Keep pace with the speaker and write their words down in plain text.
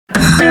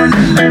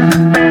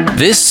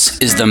This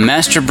is the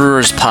Master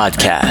Brewers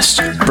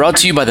Podcast, brought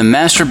to you by the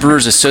Master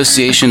Brewers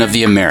Association of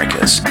the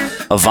Americas,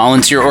 a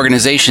volunteer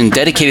organization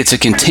dedicated to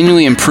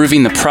continually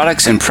improving the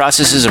products and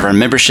processes of our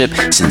membership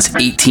since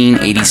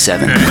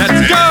 1887.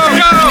 Let's go!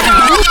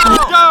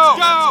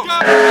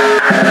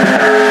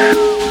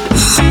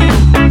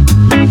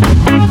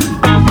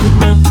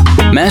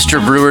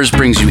 Master Brewers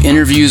brings you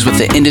interviews with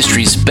the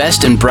industry's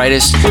best and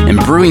brightest in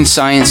brewing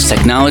science,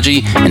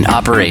 technology, and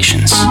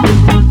operations.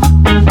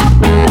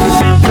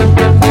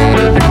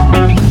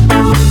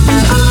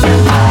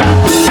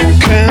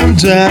 Calm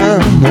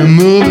down, I'm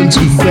moving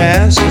too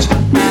fast.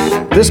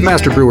 This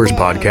Master Brewers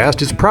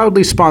podcast is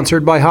proudly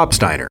sponsored by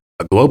Hopsteiner,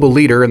 a global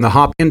leader in the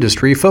hop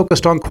industry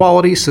focused on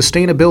quality,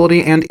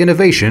 sustainability, and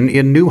innovation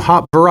in new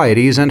hop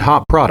varieties and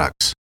hop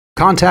products.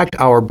 Contact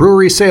our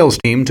brewery sales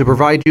team to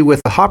provide you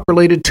with the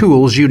hop-related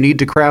tools you need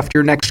to craft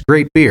your next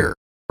great beer.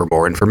 For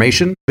more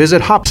information,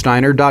 visit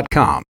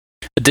hopsteiner.com.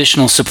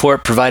 Additional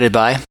support provided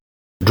by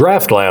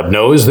Draft Lab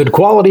knows that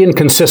quality and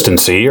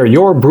consistency are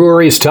your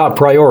brewery's top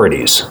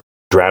priorities.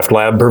 Draft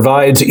Lab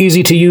provides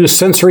easy-to-use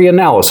sensory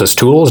analysis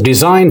tools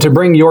designed to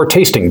bring your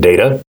tasting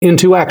data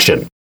into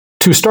action.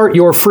 To start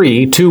your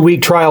free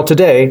 2-week trial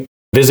today,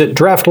 visit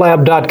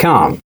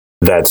draftlab.com.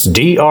 That's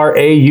DRAUGHT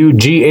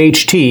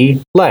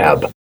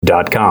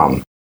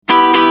lab.com.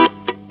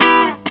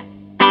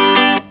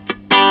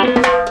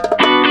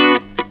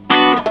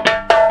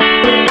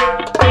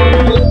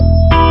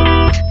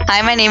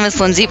 Hi, my name is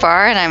Lindsay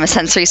Barr, and I'm a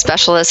sensory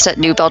specialist at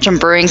New Belgium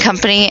Brewing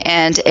Company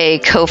and a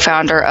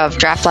co-founder of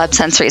Draft Lab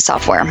Sensory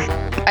Software.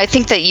 I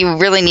think that you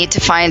really need to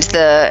find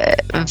the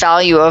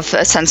value of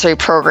a sensory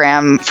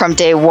program from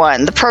day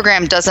one. The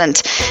program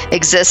doesn't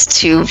exist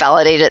to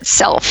validate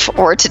itself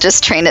or to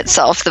just train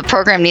itself. The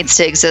program needs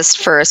to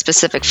exist for a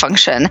specific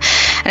function.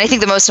 And I think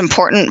the most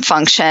important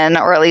function,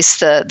 or at least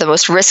the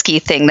most risky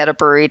thing that a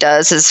brewery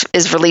does,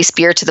 is release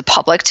beer to the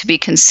public to be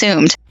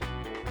consumed.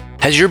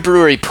 Has your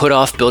brewery put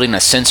off building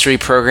a sensory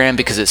program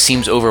because it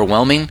seems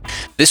overwhelming?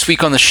 This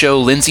week on the show,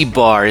 Lindsay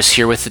Barr is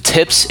here with the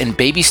tips and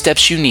baby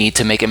steps you need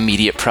to make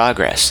immediate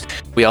progress.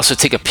 We also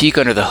take a peek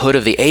under the hood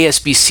of the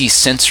ASBC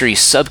Sensory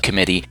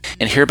Subcommittee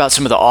and hear about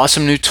some of the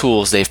awesome new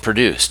tools they've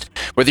produced.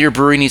 Whether your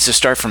brewery needs to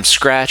start from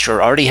scratch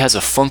or already has a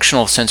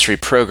functional sensory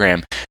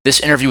program, this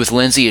interview with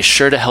Lindsay is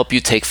sure to help you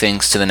take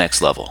things to the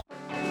next level.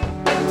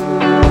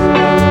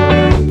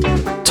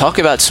 Talk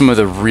about some of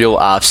the real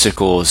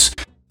obstacles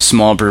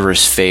small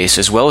brewers face,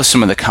 as well as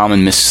some of the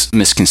common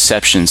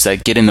misconceptions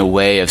that get in the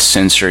way of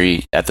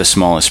sensory at the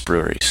smallest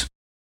breweries.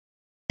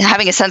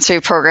 Having a sensory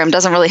program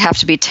doesn't really have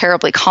to be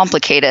terribly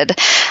complicated,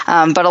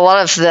 but a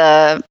lot of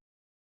the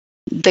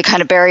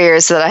kind of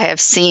barriers that I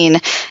have seen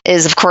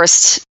is, of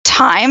course,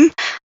 time,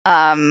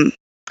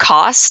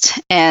 cost,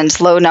 and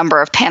low number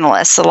of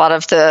panelists. A lot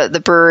of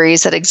the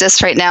breweries that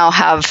exist right now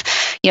have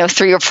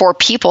 3 or 4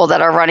 people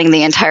that are running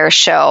the entire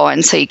show,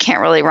 and so you can't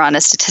really run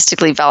a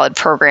statistically valid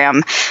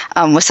program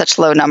with such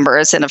low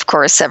numbers. And of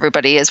course,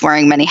 everybody is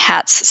wearing many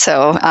hats,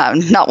 so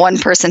not one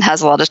person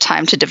has a lot of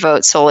time to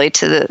devote solely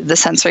to the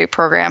sensory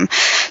program.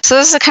 So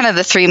those are kind of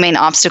the 3 main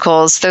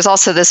obstacles. There's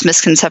also this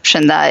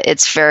misconception that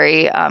it's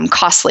very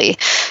costly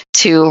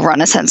to run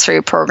a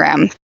sensory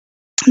program,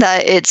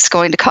 that it's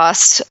going to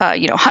cost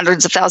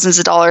hundreds of thousands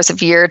of dollars a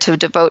year to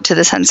devote to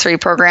the sensory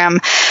program,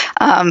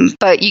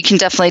 but you can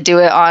definitely do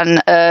it on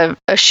a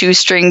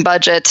shoestring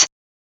budget.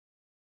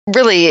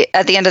 Really,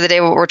 at the end of the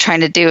day, what we're trying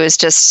to do is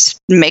just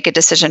make a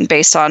decision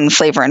based on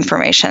flavor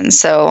information.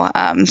 So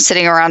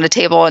sitting around a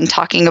table and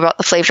talking about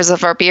the flavors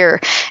of our beer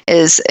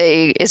is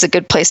a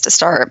good place to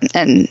start,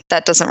 and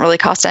that doesn't really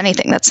cost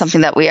anything. That's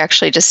something that we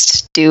actually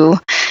just do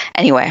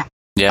anyway.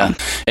 Yeah.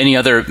 Any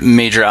other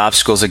major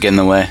obstacles that get in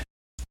the way?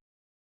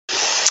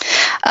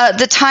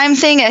 The time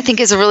thing, I think,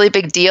 is a really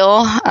big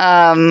deal.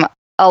 A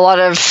lot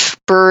of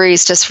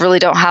breweries just really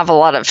don't have a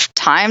lot of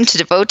time to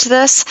devote to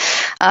this.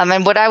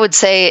 And what I would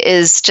say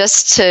is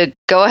just to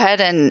go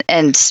ahead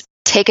and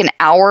take an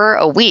hour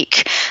a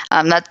week.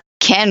 That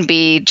can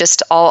be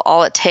just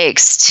all it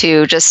takes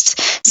to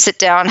just sit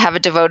down, have a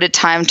devoted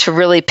time to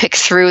really pick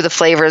through the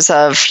flavors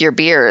of your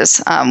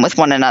beers with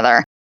one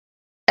another.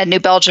 At New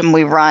Belgium,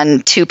 we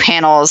run 2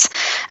 panels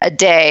a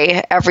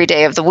day, every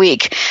day of the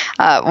week,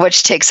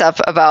 which takes up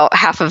about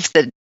half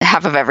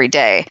of every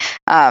day.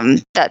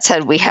 That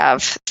said, we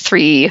have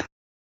 3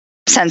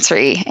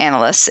 sensory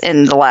analysts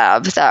in the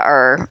lab that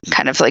are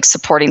kind of like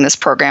supporting this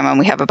program, and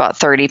we have about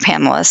 30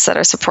 panelists that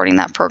are supporting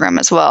that program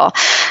as well.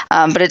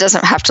 But it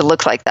doesn't have to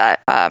look like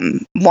that.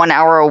 1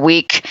 hour a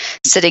week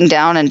sitting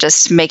down and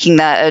just making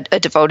that a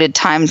devoted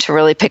time to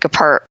really pick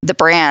apart the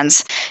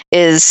brands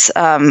is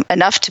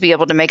enough to be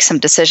able to make some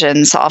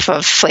decisions off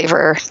of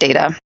flavor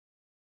data.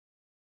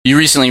 You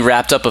recently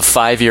wrapped up a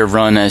 5-year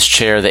run as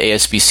chair of the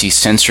ASBC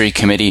Sensory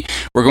Committee.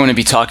 We're going to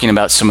be talking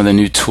about some of the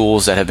new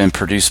tools that have been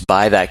produced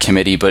by that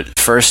committee, but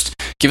first,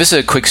 give us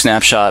a quick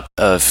snapshot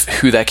of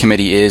who that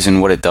committee is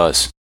and what it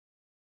does.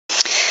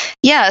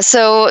 Yeah,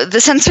 so the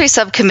sensory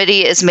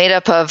subcommittee is made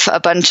up of a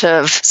bunch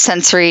of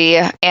sensory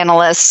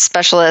analysts,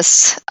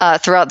 specialists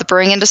throughout the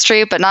brewing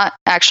industry, but not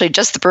actually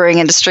just the brewing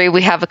industry.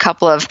 We have a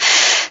couple of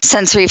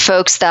sensory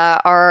folks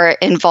that are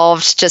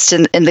involved just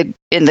in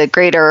the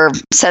greater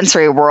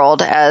sensory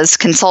world as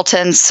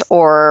consultants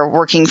or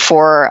working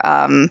for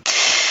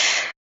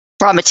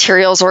raw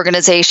materials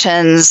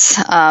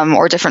organizations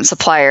or different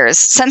suppliers.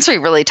 Sensory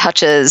really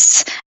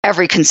touches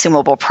every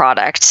consumable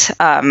product.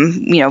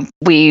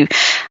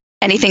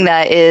 Anything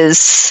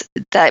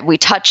that we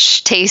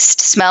touch,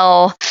 taste,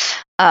 smell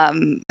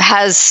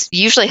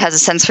usually has a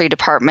sensory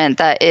department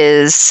that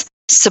is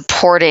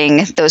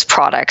supporting those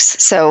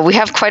products. So we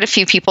have quite a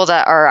few people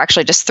that are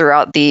actually just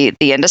throughout the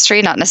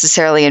industry, not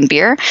necessarily in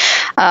beer.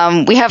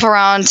 We have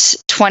around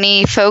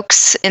 20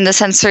 folks in the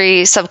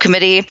sensory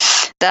subcommittee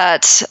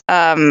that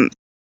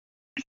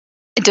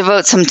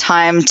devote some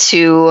time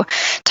to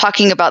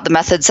talking about the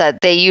methods that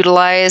they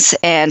utilize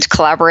and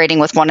collaborating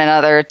with one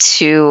another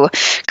to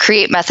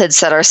create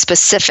methods that are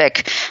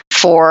specific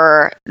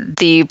for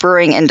the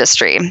brewing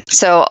industry.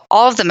 So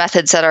all of the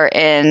methods that are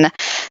in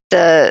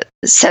the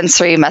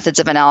sensory methods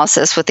of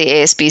analysis with the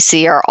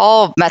ASBC are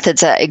all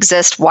methods that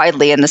exist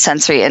widely in the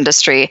sensory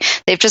industry.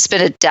 They've just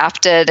been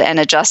adapted and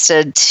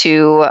adjusted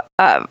to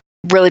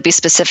really be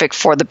specific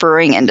for the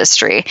brewing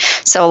industry.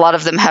 So a lot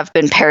of them have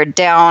been pared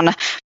down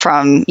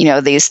from,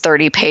 these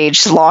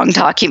 30-page long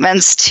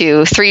documents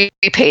to 3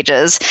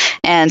 pages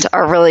and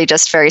are really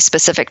just very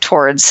specific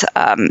towards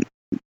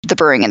the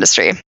brewing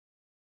industry.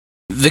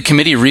 The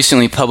committee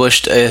recently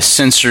published a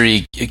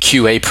sensory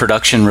QA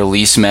production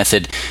release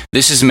method.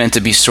 This is meant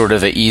to be sort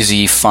of an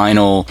easy,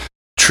 final,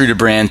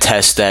 true-to-brand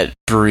test that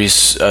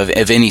breweries of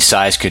any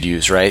size could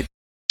use, right?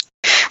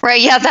 Right.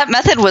 Yeah, that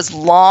method was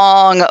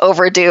long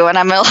overdue, and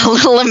I'm a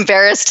little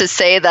embarrassed to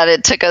say that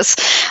it took us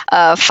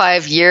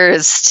 5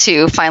 years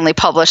to finally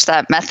publish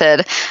that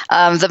method.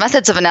 The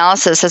methods of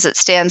analysis, as it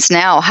stands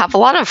now, have a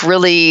lot of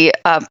really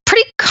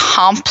pretty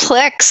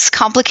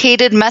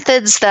complicated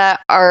methods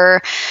that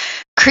are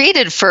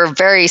created for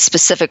very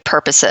specific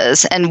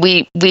purposes, and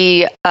we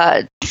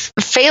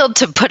failed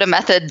to put a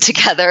method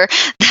together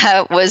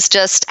that was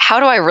just, how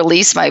do I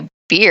release my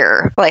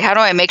beer? Like, how do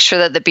I make sure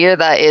that the beer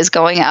that is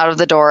going out of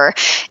the door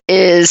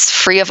is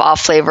free of off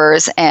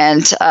flavors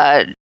and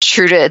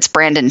true to its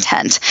brand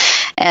intent?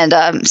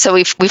 And so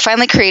we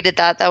finally created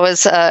that. That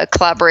was a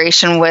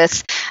collaboration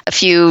with a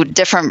few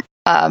different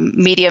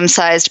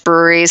medium-sized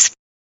breweries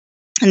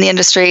in the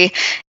industry,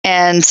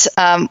 and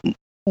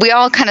we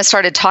all kind of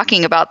started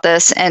talking about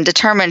this and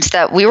determined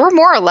that we were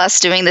more or less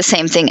doing the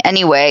same thing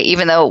anyway,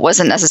 even though it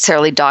wasn't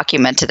necessarily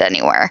documented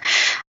anywhere.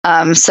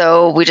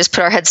 So we just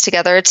put our heads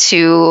together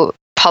to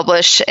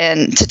publish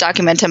and to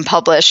document and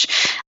publish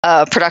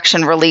a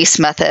production release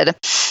method.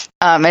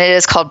 And it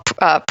is called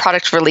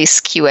product release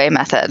QA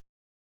method.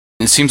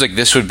 It seems like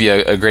this would be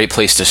a great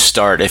place to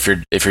start if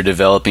you're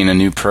developing a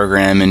new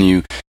program and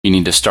you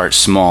need to start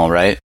small,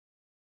 right?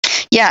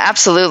 Yeah,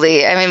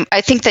 absolutely. I mean,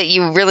 I think that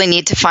you really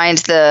need to find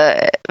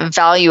the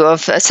value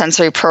of a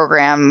sensory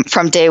program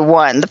from day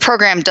one. The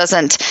program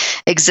doesn't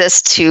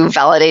exist to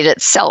validate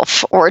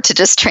itself or to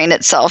just train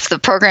itself. The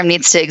program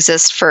needs to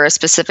exist for a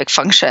specific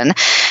function. And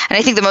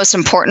I think the most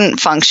important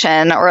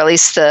function, or at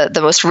least the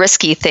most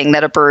risky thing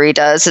that a brewery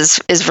does,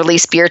 is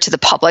release beer to the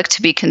public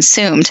to be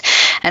consumed.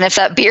 And if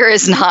that beer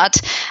is not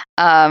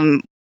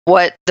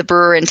what the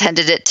brewer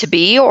intended it to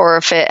be, or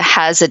if it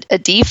has a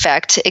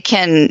defect, it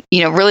can,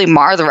 really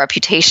mar the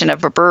reputation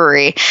of a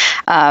brewery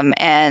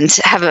and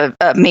have a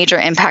major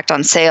impact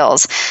on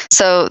sales.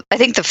 So I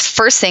think the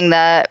first thing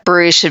that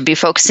breweries should be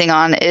focusing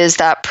on is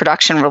that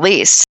production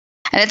release.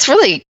 And it's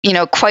really,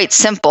 quite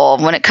simple.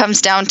 When it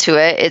comes down to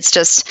it, it's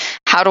just,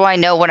 how do I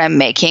know what I'm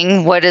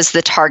making? What is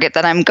the target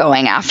that I'm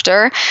going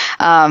after?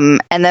 And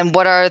then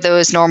what are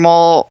those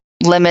normal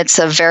limits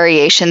of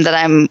variation that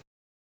I'm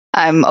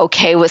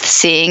okay with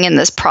seeing in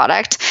this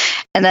product?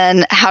 And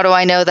then how do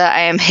I know that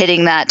I am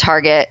hitting that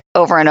target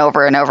over and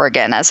over and over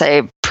again as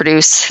I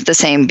produce the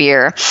same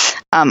beer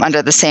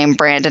under the same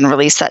brand and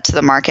release that to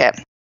the market?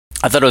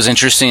 I thought it was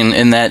interesting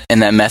in that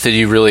method.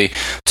 You really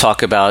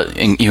talk about,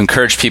 and you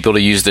encourage people to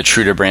use the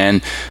true to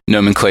brand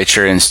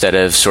nomenclature instead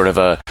of sort of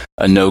a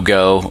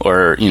no-go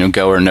or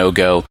go or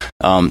no-go.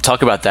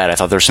 Talk about that. I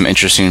thought there was some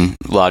interesting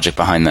logic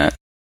behind that.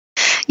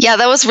 Yeah,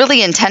 that was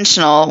really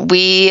intentional.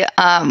 We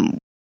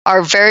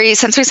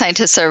sensory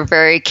scientists are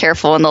very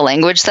careful in the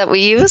language that we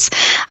use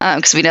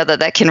because we know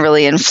that can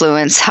really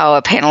influence how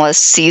a panelist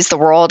sees the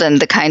world and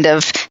the kind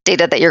of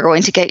data that you're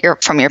going to get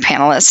from your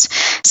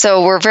panelist.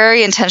 So we're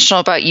very intentional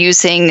about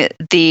using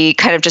the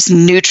kind of just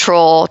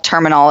neutral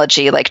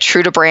terminology like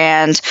true to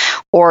brand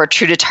or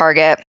true to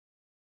target,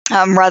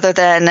 rather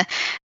than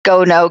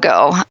go, no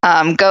go.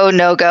 Go,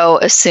 no go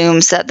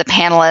assumes that the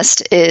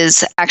panelist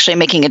is actually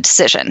making a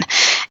decision.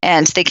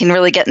 And they can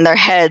really get in their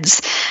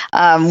heads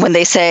when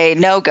they say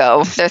no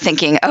go. They're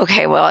thinking,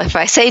 okay, well, if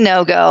I say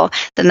no go,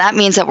 then that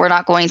means that we're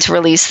not going to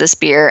release this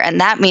beer.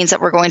 And that means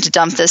that we're going to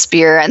dump this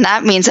beer. And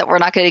that means that we're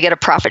not going to get a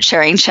profit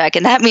sharing check.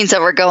 And that means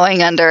that we're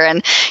going under.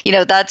 And,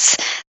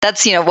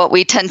 that's what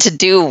we tend to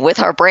do with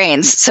our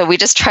brains. So we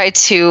just try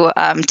to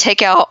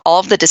take out all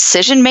of the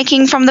decision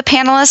making from the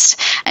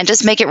panelist and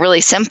just make it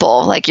really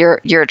simple. Like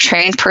you're a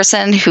trained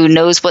person who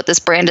knows what this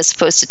brand is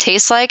supposed to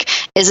taste like.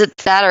 Is it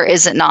that or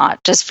is it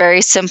not? Just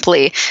very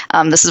simply,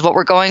 this is what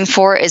we're going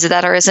for. Is it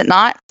that or is it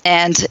not?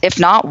 And if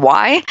not,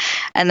 why?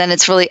 And then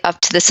it's really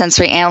up to the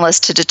sensory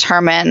analyst to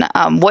determine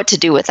what to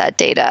do with that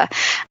data.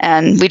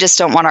 And we just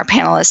don't want our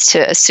panelists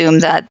to assume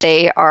that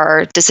they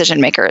are decision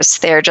makers.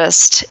 They're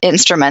just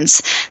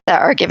instruments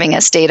that are giving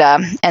us data,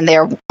 and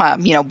they're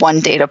one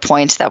data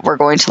point that we're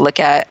going to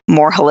look at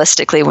more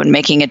holistically when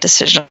making a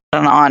decision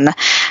on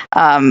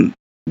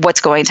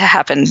what's going to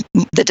happen,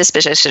 the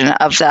disposition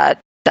of that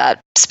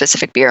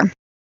specific beer.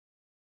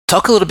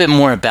 Talk a little bit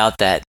more about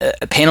that.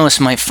 A panelist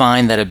might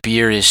find that a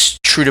beer is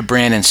true to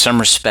brand in some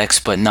respects,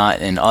 but not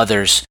in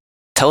others.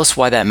 Tell us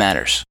why that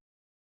matters.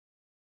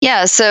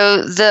 Yeah,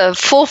 so the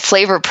full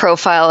flavor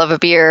profile of a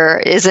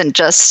beer isn't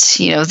just,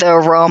 the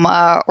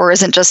aroma, or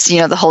isn't just, the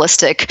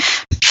holistic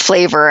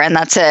flavor, and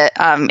that's it.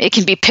 It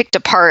can be picked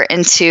apart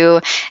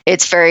into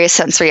its various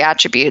sensory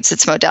attributes,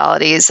 its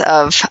modalities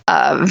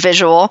of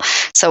visual.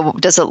 So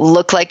does it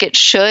look like it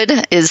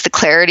should? Is the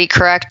clarity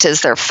correct?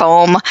 Is there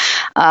foam?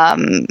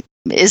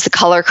 Is the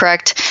color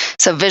correct?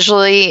 So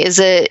visually, is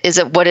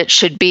it what it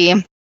should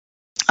be?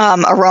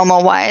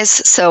 Aroma-wise,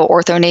 so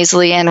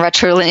orthonasally and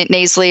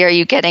retronasally, are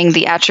you getting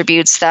the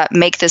attributes that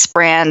make this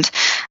brand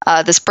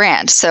this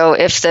brand? So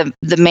if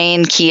the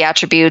main key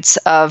attributes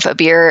of a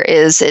beer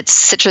is its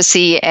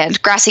citrusy and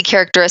grassy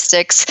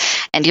characteristics,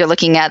 and you're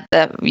looking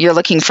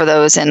for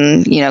those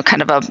in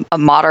kind of a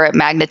moderate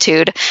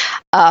magnitude,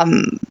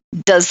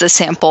 does the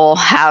sample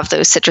have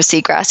those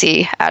citrusy,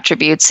 grassy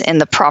attributes in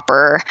the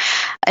proper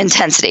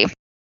intensity?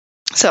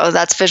 So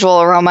that's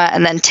visual, aroma,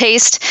 and then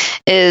taste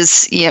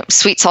is,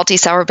 sweet, salty,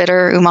 sour,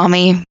 bitter,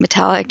 umami,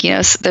 metallic.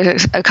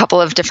 There's a couple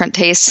of different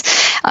tastes.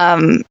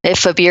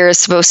 If a beer is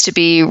supposed to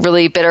be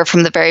really bitter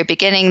from the very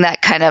beginning,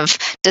 that kind of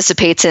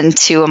dissipates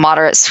into a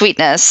moderate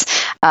sweetness.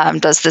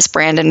 Does this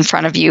brand in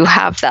front of you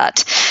have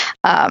that?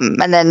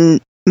 And then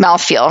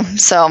mouthfeel.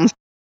 So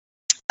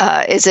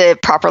is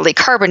it properly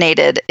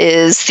carbonated?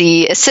 Is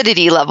the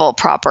acidity level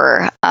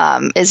proper?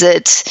 Is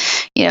it,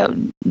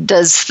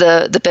 does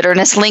the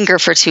bitterness linger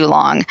for too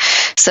long?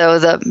 So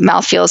the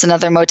mouthfeel is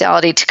another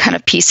modality to kind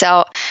of piece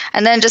out.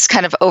 And then just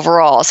kind of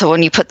overall. So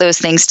when you put those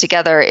things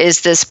together,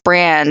 is this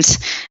brand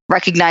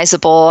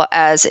recognizable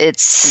as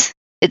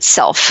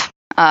itself?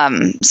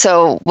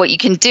 So what you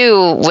can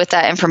do with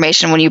that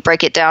information when you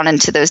break it down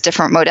into those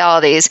different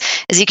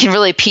modalities is you can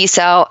really piece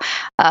out,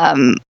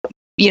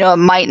 it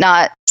might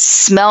not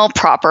smell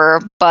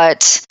proper,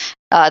 but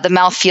the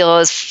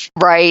mouthfeel is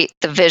right,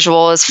 the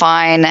visual is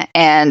fine,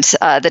 and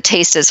the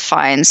taste is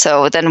fine.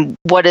 So then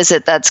what is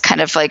it that's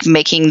kind of like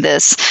making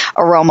this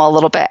aroma a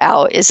little bit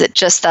out? Is it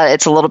just that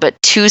it's a little bit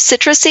too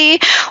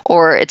citrusy,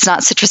 or it's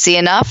not citrusy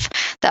enough?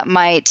 That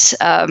might,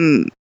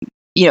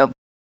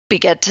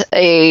 beget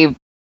a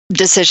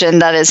decision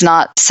that is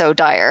not so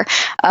dire.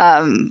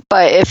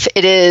 But if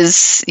it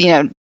is,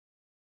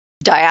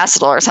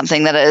 diacetyl or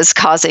something that is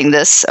causing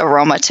this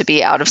aroma to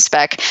be out of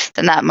spec,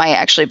 then that might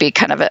actually be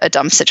kind of a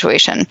dumb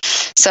situation.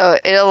 So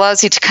it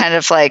allows you to kind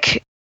of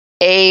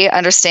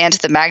understand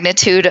the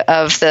magnitude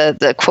of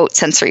the quote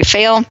sensory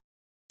fail.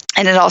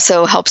 And it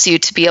also helps you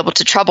to be able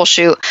to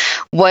troubleshoot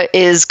what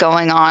is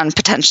going on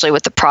potentially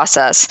with the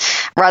process,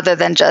 rather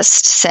than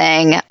just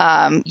saying,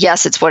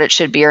 yes, it's what it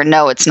should be, or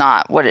no, it's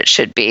not what it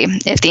should be.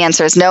 If the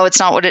answer is no, it's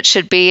not what it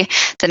should be,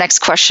 the next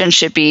question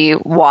should be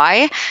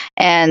why.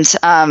 And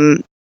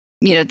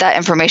that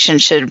information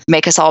should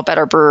make us all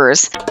better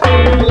brewers.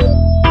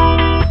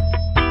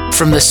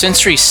 From the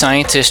sensory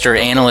scientist or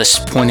analyst's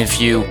point of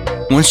view,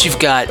 once you've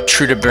got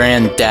true to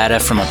brand data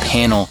from a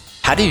panel,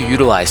 how do you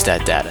utilize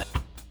that data?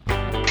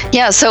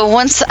 Yeah, so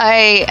once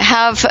I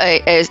have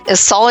a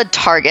solid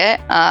target,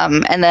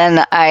 and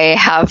then I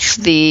have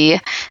the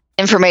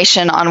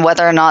information on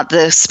whether or not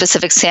the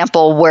specific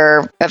sample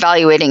we're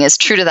evaluating is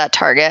true to that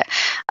target,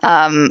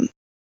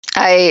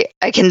 I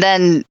can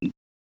then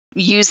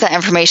use that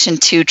information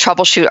to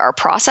troubleshoot our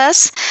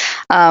process,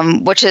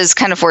 which is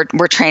kind of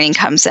where training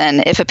comes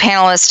in. If a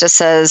panelist just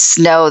says,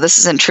 no, this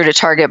isn't true to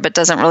target, but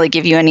doesn't really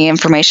give you any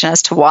information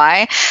as to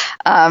why,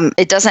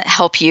 it doesn't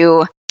help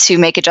you to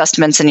make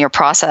adjustments in your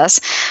process.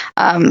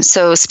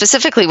 So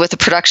specifically with the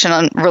production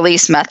and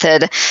release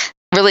method,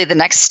 really the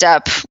next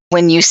step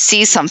when you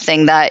see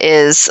something that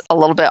is a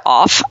little bit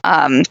off,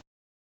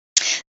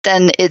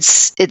 then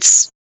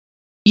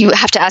you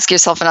have to ask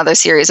yourself another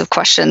series of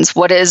questions.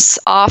 What is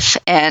off,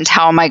 and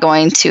how am I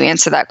going to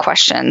answer that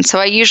question? So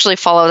I usually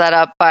follow that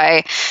up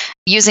by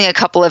using a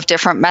couple of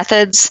different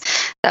methods.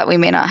 that we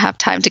may not have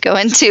time to go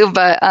into.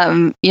 But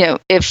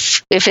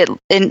if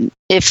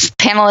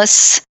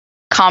panelists'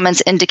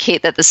 comments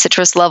indicate that the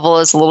citrus level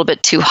is a little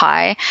bit too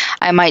high,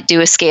 I might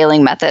do a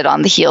scaling method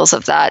on the heels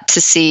of that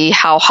to see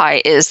how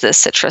high is this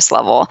citrus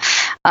level.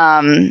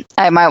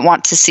 I might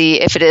want to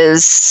see if it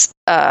is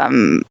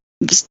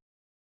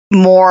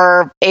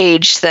more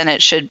aged than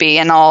it should be,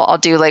 and I'll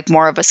do like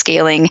more of a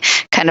scaling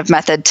kind of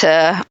method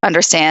to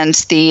understand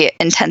the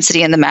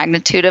intensity and the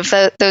magnitude of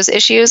those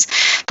issues.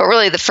 But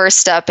really the first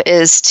step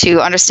is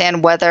to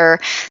understand whether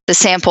the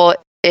sample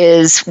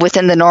is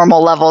within the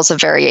normal levels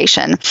of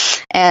variation.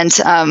 And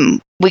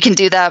we can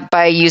do that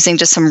by using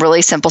just some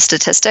really simple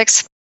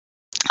statistics.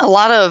 A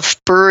lot of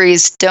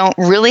breweries don't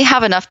really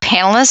have enough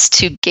panelists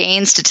to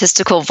gain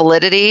statistical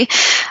validity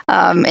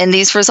in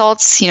these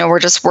results. We're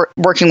just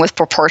working with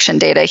proportion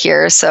data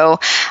here. So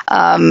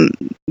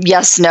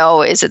yes,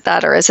 no, is it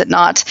that or is it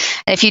not?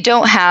 And if you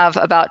don't have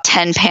about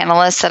 10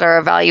 panelists that are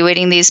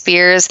evaluating these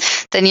beers,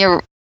 then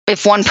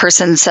if one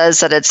person says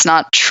that it's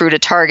not true to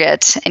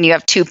target and you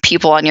have 2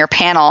 people on your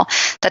panel,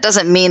 that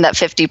doesn't mean that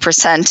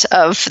 50%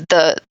 of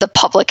the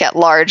public at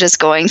large is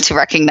going to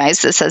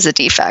recognize this as a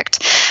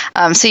defect.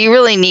 So you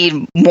really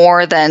need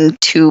more than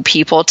 2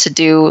 people to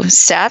do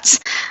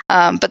stats.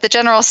 But the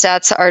general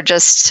stats are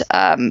just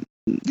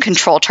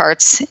control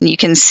charts, and you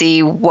can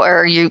see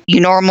where you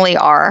normally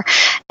are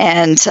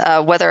and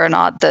whether or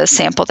not the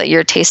sample that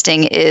you're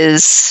tasting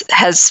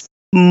has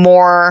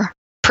more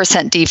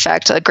percent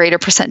defect, a greater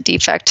percent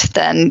defect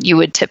than you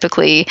would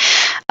typically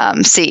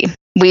see.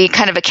 We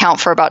kind of account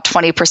for about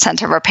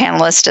 20% of our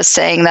panelists just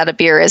saying that a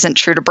beer isn't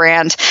true to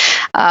brand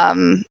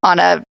on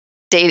a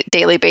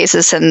daily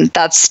basis, and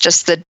that's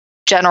just the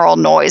general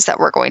noise that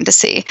we're going to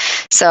see.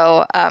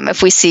 So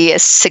if we see a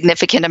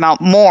significant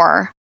amount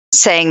more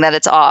saying that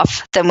it's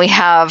off, then we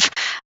have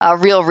a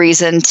real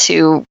reason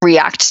to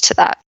react to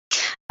that.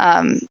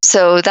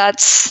 So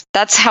that's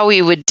how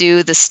we would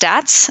do the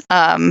stats.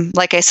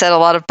 Like I said, a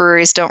lot of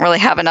breweries don't really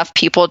have enough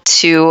people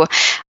to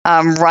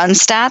run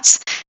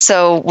stats.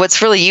 So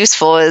what's really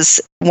useful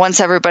is once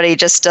everybody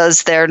just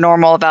does their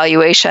normal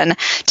evaluation,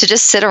 to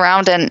just sit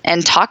around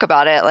and talk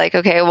about it. Like,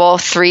 okay, well,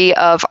 3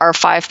 of our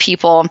 5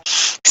 people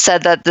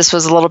said that this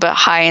was a little bit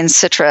high in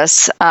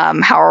citrus.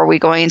 How are we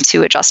going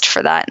to adjust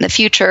for that in the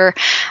future?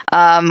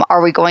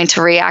 Are we going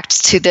to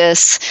react to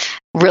this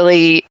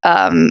really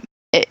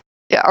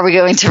are we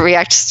going to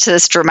react to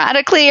this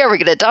dramatically? Are we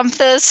going to dump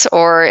this?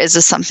 Or is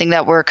this something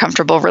that we're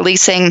comfortable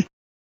releasing?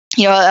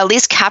 At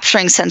least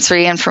capturing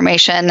sensory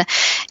information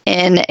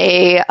in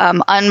a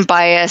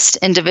unbiased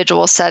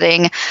individual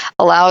setting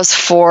allows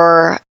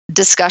for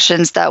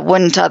discussions that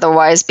wouldn't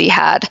otherwise be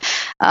had.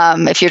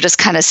 If you're just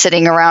kind of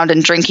sitting around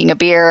and drinking a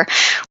beer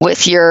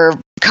with your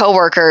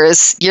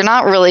coworkers, you're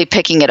not really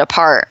picking it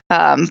apart.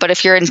 But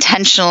if you're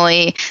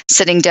intentionally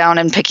sitting down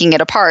and picking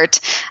it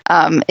apart,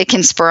 it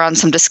can spur on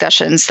some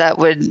discussions that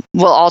will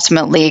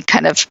ultimately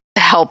kind of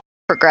help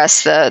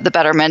progress the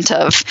betterment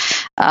of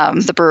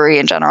the brewery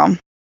in general.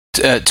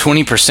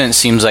 20%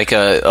 seems like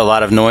a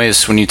lot of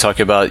noise when you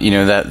talk about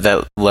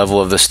that level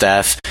of the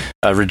staff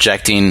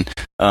rejecting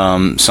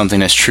something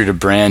that's true to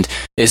brand.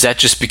 Is that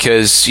just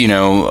because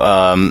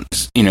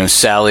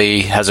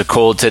Sally has a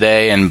cold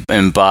today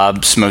and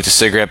Bob smoked a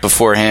cigarette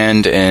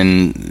beforehand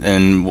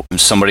and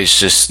somebody's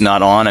just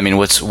not on? I mean,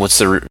 how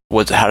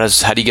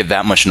do you get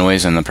that much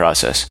noise in the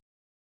process?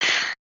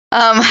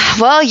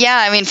 Well,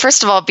 yeah. I mean,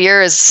 first of all,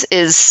 beer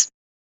is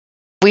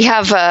we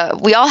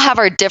all have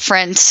our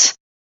different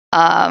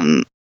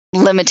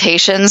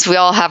limitations. We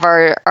all have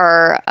our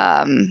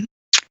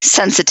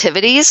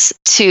sensitivities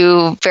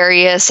to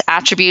various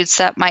attributes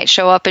that might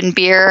show up in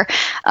beer,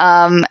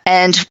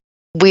 and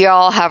we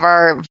all have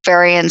our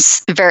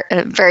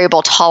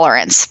variable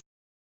tolerance.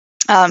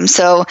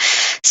 So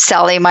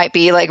Sally might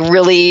be like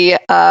really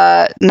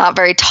not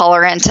very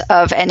tolerant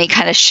of any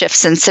kind of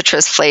shifts in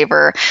citrus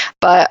flavor,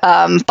 but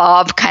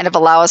Bob kind of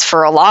allows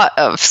for a lot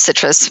of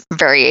citrus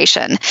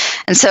variation.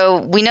 And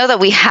so we know that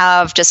we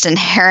have just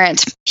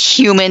inherent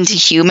human to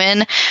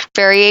human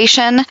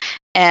variation.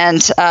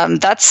 And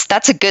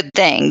that's a good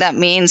thing. That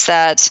means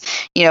that,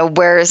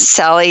 where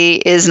Sally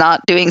is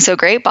not doing so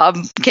great, Bob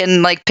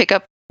can pick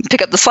up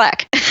the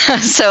slack.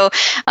 So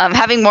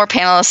having more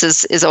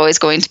panelists is always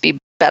going to be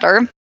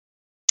better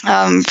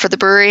for the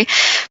brewery.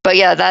 But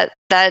yeah,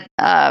 that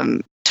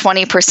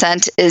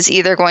 20% is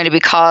either going to be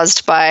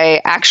caused by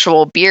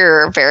actual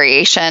beer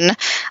variation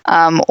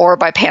or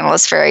by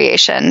panelist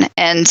variation.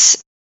 And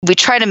we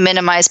try to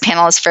minimize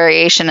panelist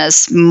variation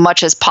as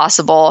much as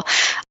possible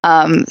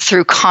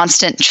through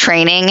constant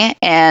training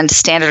and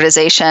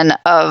standardization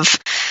of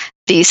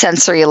the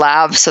sensory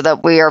lab so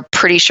that we are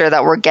pretty sure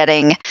that we're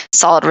getting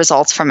solid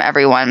results from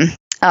everyone.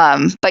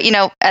 But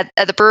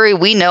at the brewery,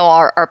 we know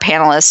our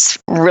panelists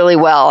really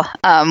well.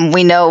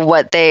 We know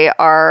what they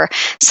are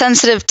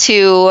sensitive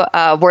to,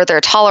 where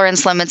their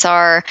tolerance limits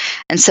are.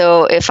 And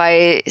so if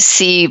I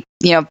see,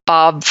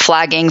 Bob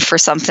flagging for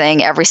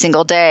something every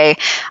single day,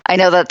 I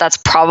know that that's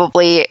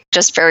probably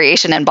just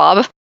variation in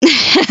Bob.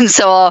 And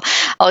so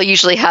I'll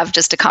usually have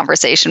just a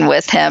conversation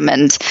with him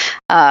and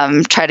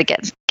try to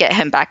get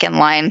him back in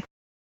line.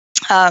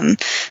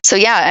 So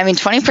yeah, I mean,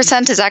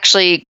 20% is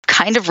actually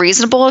kind of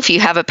reasonable if you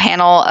have a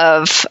panel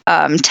of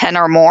 10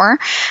 or more,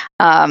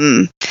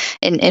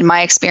 in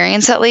my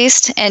experience at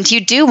least. And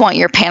you do want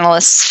your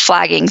panelists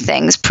flagging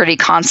things pretty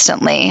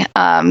constantly.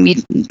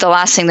 The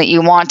last thing that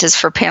you want is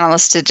for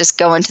panelists to just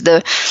go into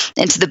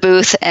the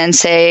booth and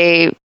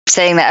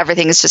saying that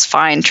everything is just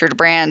fine, true to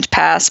brand,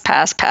 pass.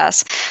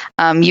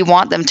 You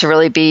want them to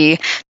really be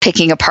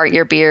picking apart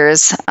your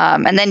beers.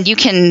 And then you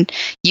can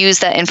use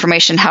that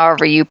information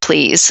however you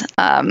please.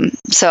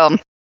 So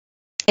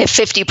if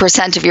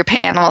 50% of your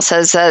panel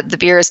says that the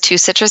beer is too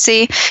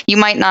citrusy, you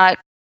might not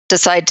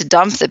decide to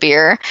dump the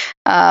beer,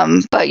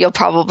 but you'll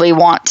probably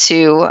want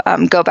to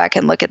go back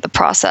and look at the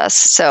process.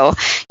 So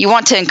you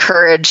want to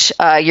encourage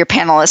your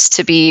panelists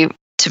to be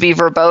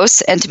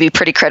verbose and to be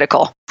pretty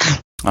critical.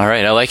 All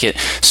right, I like it.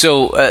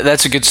 So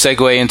that's a good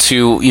segue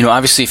into,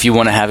 obviously if you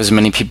want to have as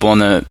many people on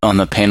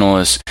the panel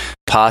as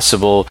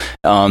possible,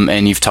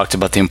 and you've talked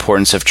about the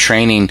importance of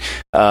training,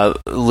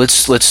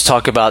 let's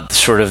talk about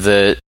sort of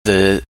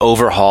the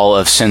overhaul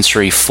of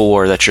Sensory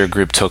 4 that your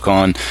group took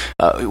on.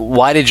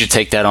 Why did you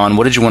take that on?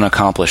 What did you want to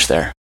accomplish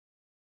there?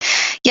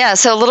 Yeah,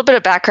 so a little bit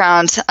of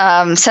background.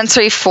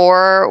 Sensory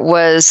 4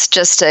 was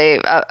just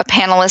a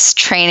panelist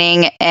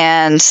training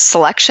and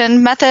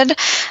selection method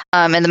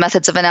in the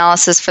methods of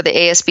analysis for the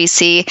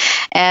ASBC.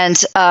 And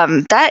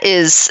that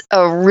is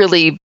a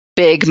really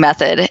big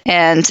method.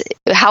 And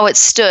how it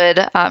stood,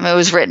 it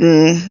was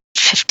written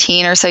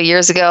 15 or so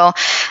years ago.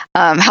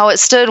 How it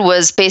stood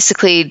was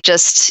basically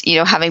just,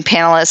 having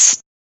panelists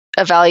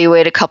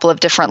evaluate a couple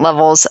of different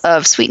levels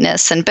of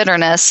sweetness and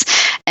bitterness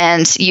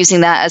and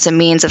using that as a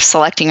means of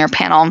selecting your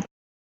panel.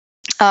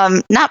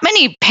 Not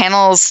many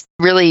panels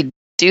really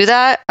do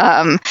that.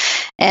 And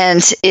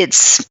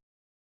it's,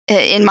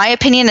 in my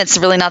opinion, it's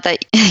really not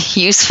that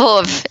useful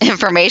of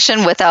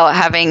information without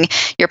having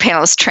your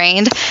panelists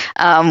trained.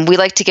 We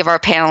like to give our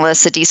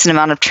panelists a decent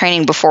amount of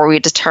training before we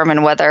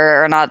determine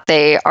whether or not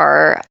they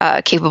are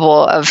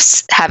capable of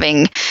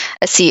having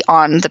a seat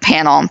on the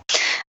panel.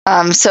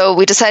 So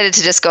we decided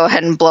to just go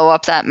ahead and blow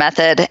up that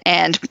method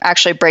and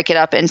actually break it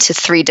up into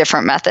 3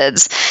 different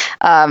methods.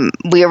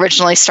 We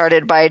originally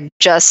started by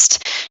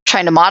just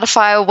trying to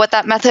modify what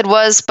that method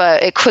was,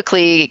 but it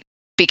quickly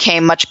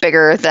became much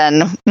bigger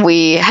than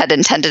we had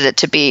intended it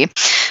to be.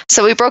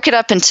 So we broke it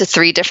up into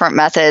 3 different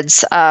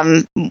methods.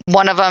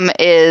 One of them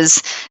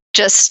is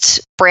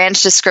just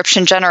brand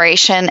description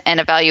generation and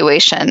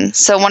evaluation.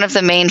 So one of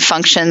the main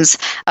functions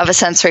of a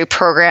sensory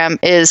program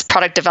is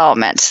product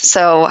development.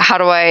 So how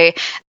do I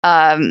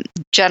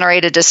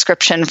generate a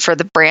description for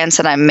the brands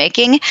that I'm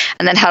making?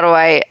 And then how do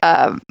I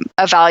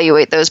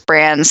evaluate those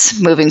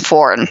brands moving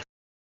forward?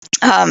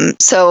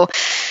 So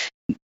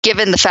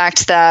given the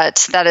fact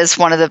that that is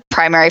one of the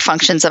primary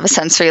functions of a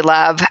sensory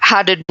lab,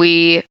 how do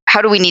we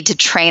need to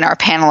train our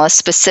panelists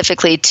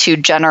specifically to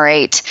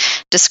generate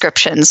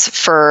descriptions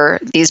for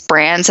these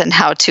brands and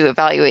how to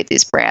evaluate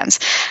these brands?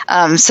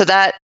 So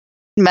that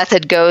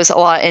method goes a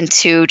lot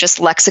into just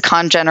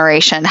lexicon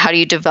generation. How do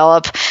you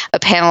develop a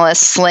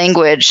panelist's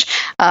language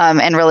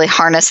and really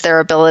harness their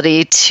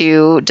ability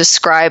to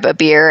describe a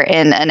beer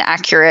in an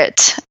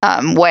accurate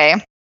way?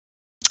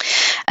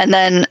 And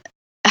then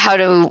how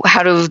do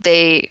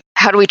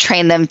we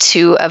train them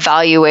to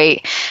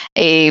evaluate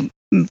a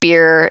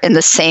beer in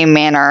the same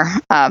manner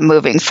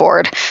moving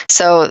forward?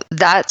 So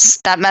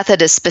that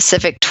method is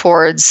specific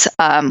towards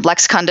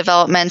lexicon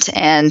development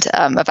and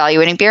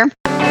evaluating beer.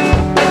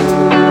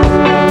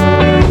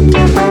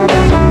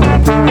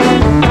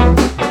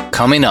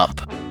 Coming up.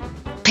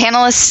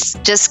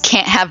 Panelists just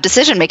can't have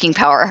decision-making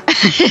power.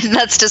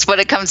 That's just what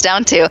it comes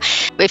down to.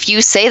 If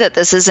you say that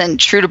this isn't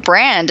true to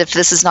brand, if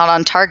this is not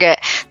on target,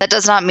 that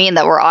does not mean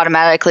that we're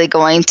automatically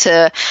going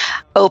to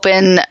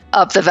open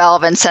up the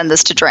valve and send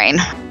this to drain.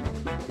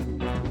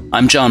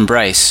 I'm John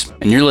Bryce,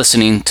 and you're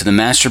listening to the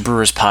Master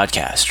Brewers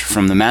Podcast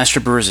from the Master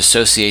Brewers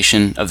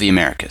Association of the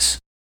Americas.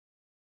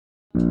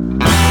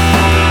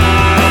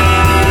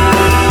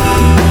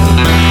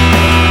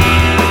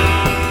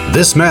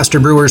 This Master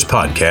Brewers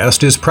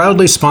Podcast is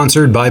proudly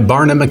sponsored by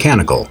Barna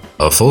Mechanical,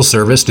 a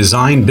full-service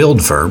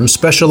design-build firm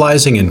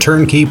specializing in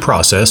turnkey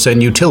process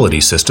and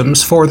utility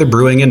systems for the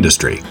brewing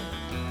industry.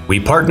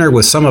 We partner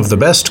with some of the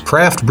best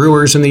craft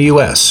brewers in the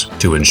U.S.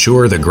 to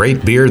ensure the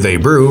great beer they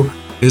brew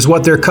is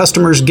what their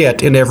customers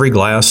get in every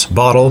glass,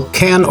 bottle,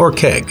 can, or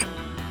keg.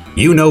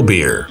 You know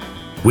beer.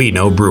 We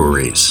know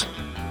breweries.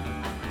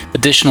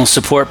 Additional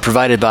support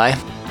provided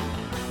by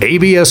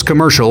ABS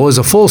Commercial is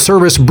a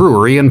full-service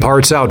brewery and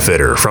parts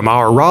outfitter. From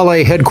our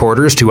Raleigh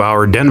headquarters to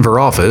our Denver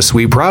office,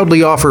 we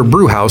proudly offer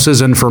brew houses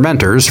and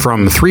fermenters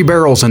from 3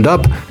 barrels and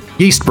up,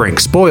 yeast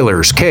brinks,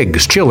 boilers,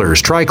 kegs, chillers,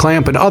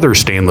 tri-clamp, and other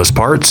stainless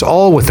parts,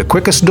 all with the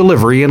quickest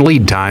delivery and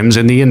lead times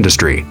in the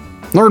industry.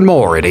 Learn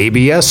more at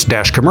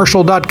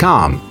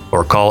abs-commercial.com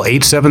or call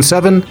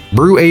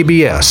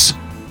 877-BREW-ABS.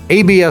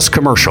 ABS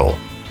Commercial.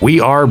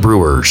 We are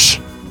brewers.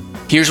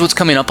 Here's what's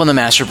coming up on the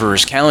Master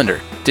Brewers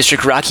calendar.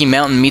 District Rocky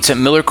Mountain meets at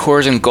Miller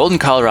Coors in Golden,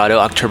 Colorado,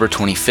 October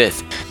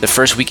 25th. The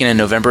first weekend in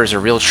November is a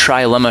real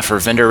trilemma for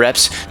vendor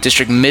reps.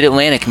 District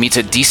Mid-Atlantic meets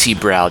at DC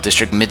Brow,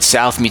 District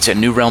Mid-South meets at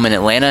New Realm in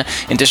Atlanta,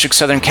 and District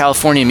Southern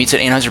California meets at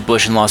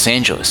Anheuser-Busch in Los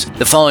Angeles.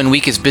 The following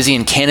week is busy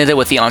in Canada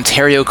with the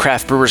Ontario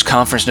Craft Brewers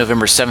Conference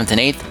November 7th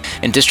and 8th,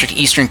 and District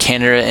Eastern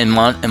Canada in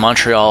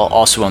Montreal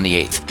also on the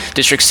 8th.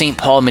 District St.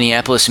 Paul,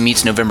 Minneapolis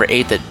meets November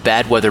 8th at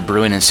Bad Weather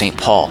Brewing in St.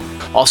 Paul.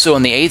 Also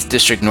on the 8th,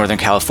 District Northern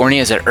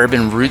California is at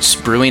Urban Roots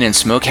Brewing and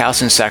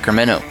Smokehouse in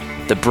Sacramento.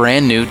 The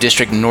brand new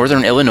District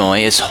Northern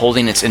Illinois is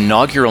holding its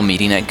inaugural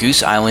meeting at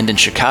Goose Island in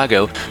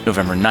Chicago,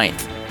 November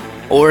 9th.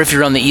 Or if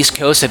you're on the East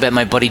Coast, I bet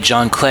my buddy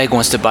John Clegg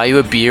wants to buy you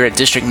a beer at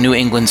District New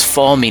England's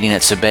fall meeting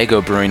at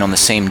Sebago Brewing on the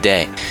same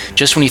day.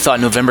 Just when you thought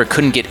November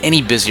couldn't get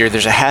any busier,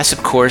 there's a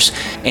HACCP course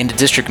and a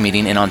district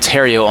meeting in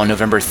Ontario on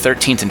November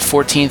 13th and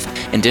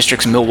 14th, and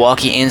Districts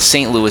Milwaukee and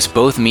St. Louis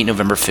both meet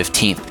November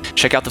 15th.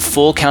 Check out the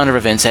full calendar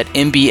of events at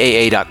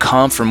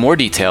mbaa.com for more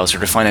details or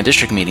to find a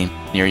district meeting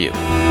near you.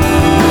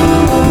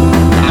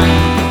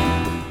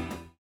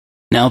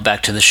 Now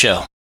back to the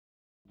show.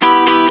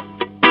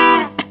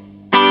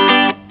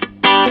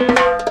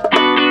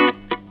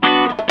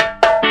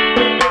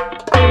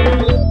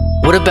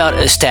 What about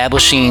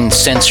establishing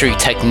sensory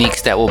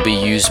techniques that will be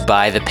used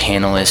by the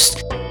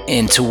panelists,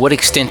 and to what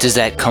extent does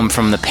that come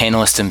from the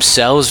panelists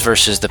themselves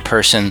versus the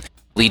person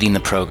leading the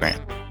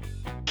program?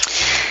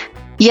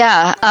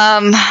 Yeah.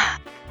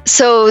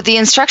 So the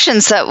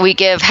instructions that we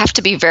give have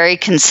to be very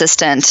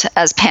consistent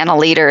as panel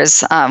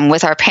leaders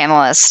with our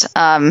panelists.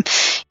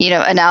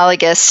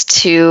 Analogous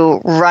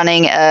to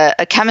running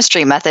a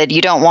chemistry method.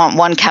 You don't want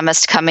one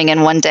chemist coming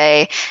in one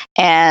day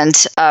and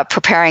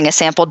preparing a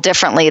sample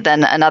differently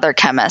than another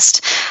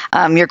chemist.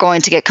 You're going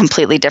to get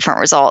completely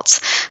different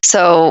results.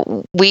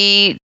 So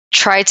we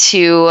try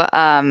to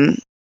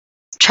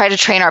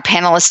train our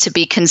panelists to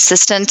be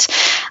consistent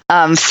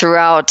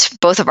throughout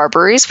both of our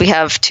breweries. We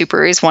have two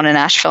breweries, one in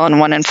Asheville and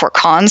one in Fort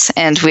Collins,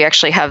 and we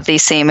actually have the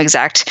same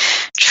exact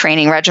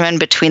training regimen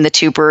between the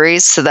two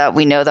breweries so that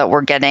we know that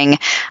we're getting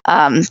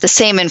the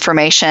same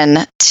information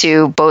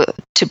to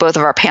both of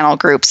our panel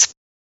groups.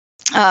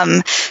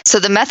 So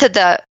the method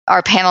that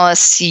our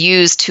panelists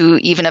use to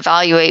even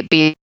evaluate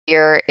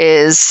beer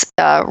is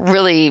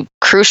really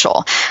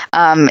crucial.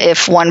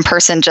 If one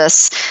person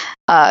just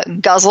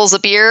guzzles a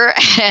beer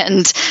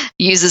and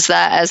uses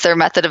that as their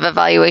method of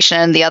evaluation,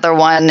 and the other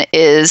one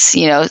is,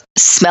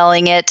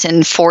 smelling it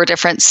in 4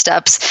 different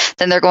steps,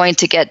 then they're going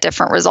to get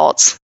different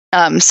results.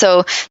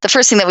 So the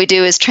first thing that we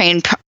do is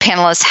train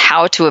panelists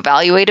how to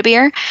evaluate a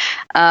beer.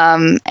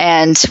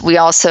 And we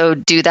also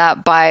do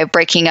that by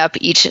breaking up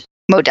each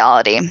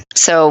modality.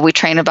 So we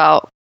train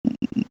about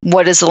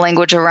what is the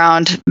language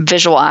around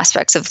visual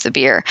aspects of the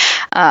beer?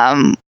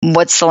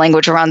 What's the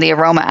language around the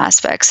aroma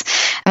aspects?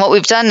 And what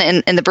we've done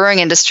in the brewing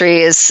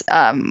industry is,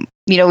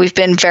 we've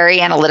been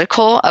very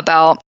analytical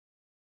about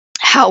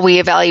how we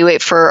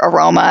evaluate for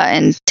aroma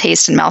and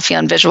taste and mouthfeel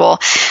and visual.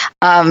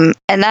 And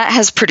that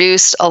has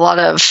produced a lot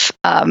of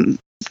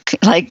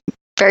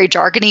very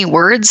jargony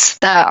words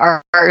that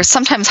are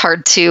sometimes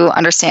hard to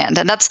understand.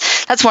 And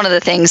that's one of the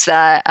things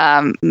that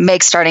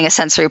makes starting a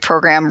sensory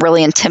program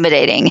really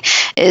intimidating,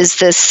 is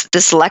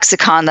this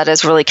lexicon that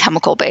is really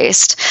chemical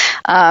based.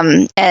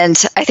 And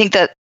I think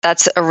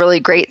that's a really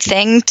great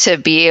thing, to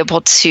be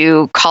able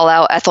to call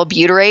out ethyl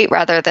butyrate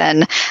rather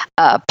than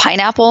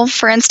pineapple,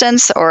 for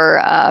instance,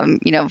 or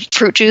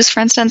fruit juice, for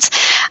instance.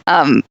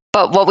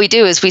 But what we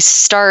do is we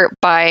start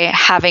by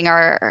having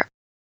our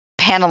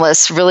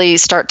panelists really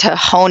start to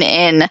hone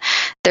in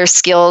their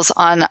skills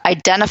on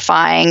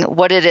identifying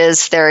what it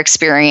is they're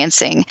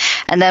experiencing.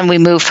 And then we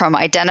move from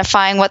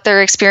identifying what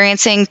they're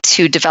experiencing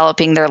to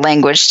developing their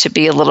language to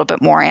be a little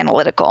bit more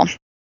analytical.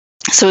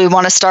 So we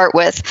want to start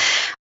with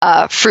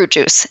fruit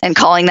juice and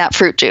calling that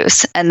fruit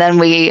juice. And then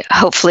we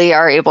hopefully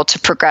are able to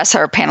progress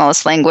our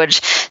panelist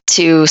language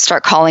to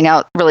start calling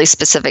out really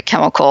specific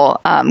chemical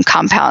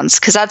compounds,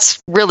 because that's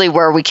really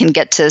where we can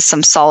get to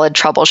some solid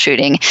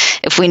troubleshooting.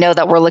 If we know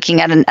that we're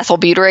looking at an ethyl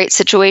butyrate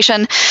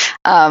situation,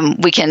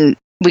 we can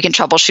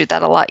troubleshoot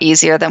that a lot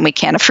easier than we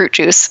can a fruit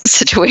juice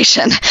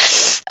situation.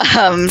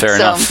 Fair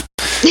enough.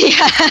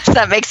 Yeah,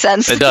 that makes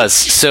sense. It does.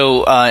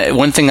 So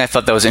one thing I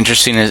thought that was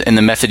interesting is in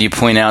the method you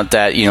point out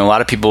that, a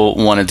lot of people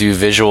want to do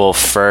visual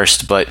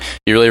first, but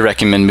you really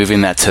recommend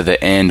moving that to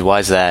the end. Why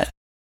is that?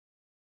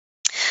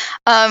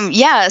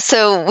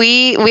 So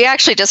we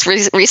actually just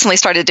recently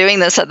started doing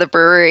this at the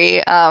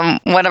brewery.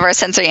 One of our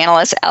sensory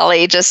analysts,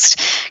 Ellie, just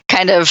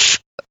kind of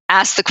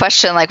asked the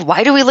question,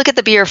 why do we look at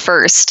the beer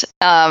first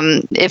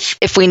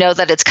if we know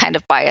that it's kind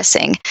of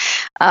biasing?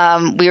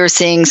 We were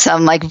seeing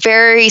some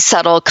very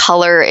subtle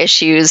color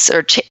issues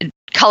or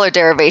color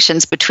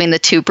derivations between the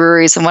two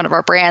breweries and one of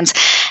our brands,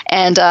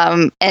 and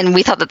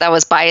we thought that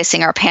was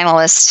biasing our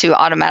panelists to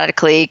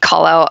automatically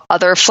call out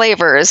other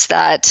flavors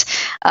that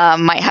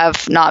might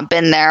have not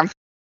been there.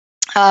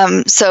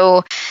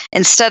 So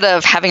instead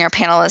of having our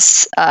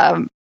panelists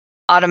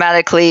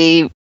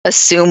automatically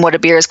assume what a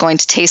beer is going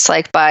to taste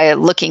like by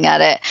looking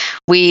at it,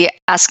 we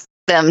ask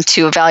them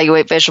to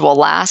evaluate visual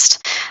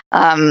last.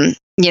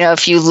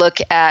 If you look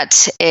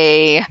at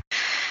a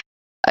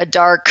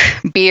dark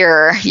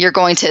beer, you're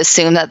going to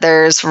assume that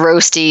there's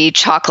roasty,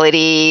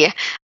 chocolatey,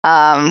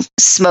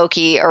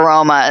 smoky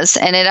aromas,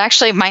 and it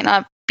actually might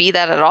not be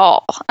that at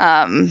all.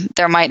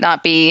 There might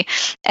not be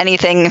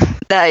anything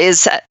that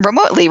is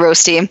remotely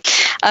roasty.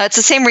 It's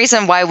the same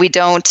reason why we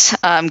don't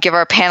give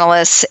our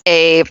panelists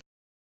a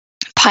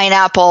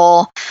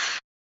pineapple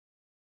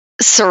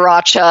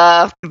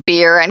sriracha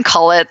beer and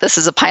call it, this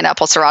is a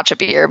pineapple sriracha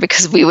beer,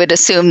 because we would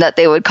assume that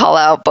they would call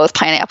out both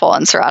pineapple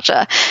and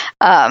sriracha,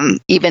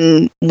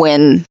 even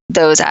when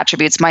those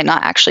attributes might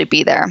not actually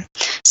be there.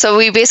 So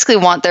we basically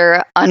want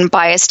their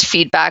unbiased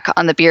feedback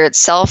on the beer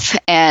itself,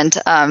 and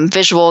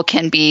visual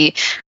can be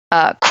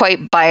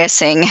quite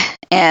biasing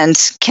and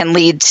can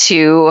lead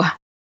to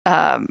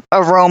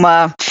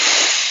aroma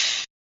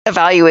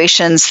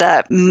evaluations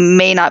that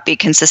may not be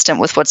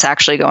consistent with what's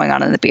actually going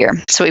on in the beer.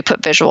 So we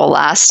put visual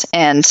last,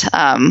 and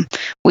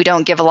we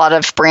don't give a lot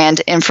of brand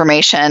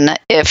information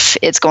if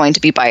it's going to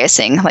be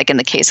biasing, like in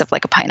the case of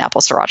like a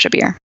pineapple sriracha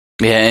beer.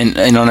 Yeah,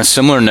 and on a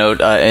similar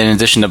note, in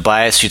addition to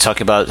bias, you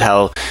talk about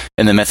how,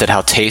 in the method, how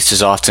taste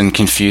is often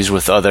confused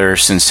with other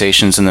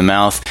sensations in the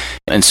mouth.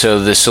 And so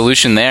the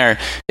solution there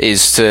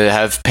is to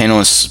have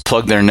panelists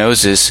plug their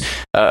noses.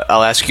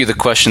 I'll ask you the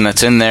question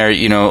that's in there.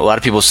 A lot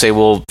of people say,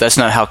 well, that's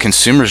not how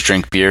consumers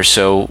drink beer,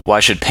 so why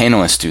should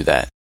panelists do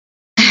that?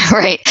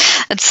 Right.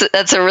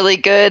 That's a really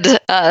good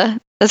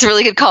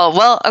call.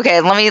 Well,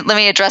 okay, let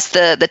me address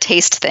the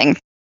taste thing.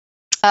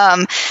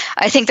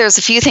 I think there's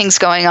a few things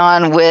going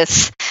on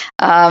with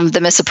the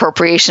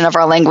misappropriation of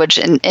our language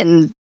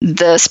in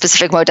the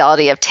specific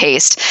modality of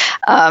taste,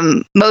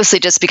 mostly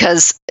just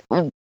because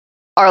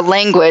our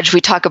language,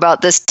 we talk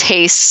about this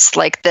tastes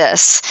like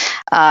this,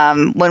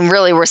 when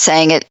really we're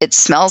saying it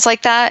smells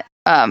like that.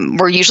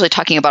 We're usually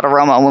talking about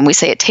aroma when we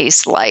say it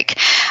tastes like.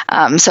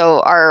 So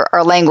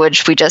our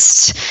language, we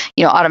just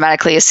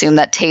automatically assume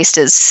that taste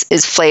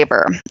is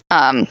flavor.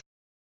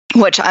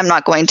 Which I'm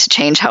not going to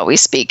change how we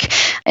speak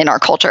in our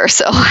culture.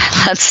 So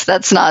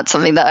that's not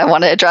something that I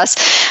want to address.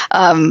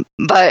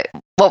 But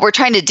what we're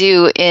trying to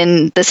do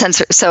in the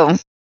sense,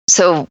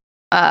 so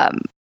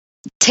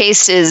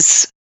taste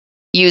is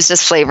used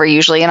as flavor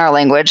usually in our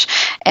language,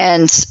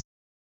 and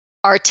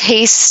our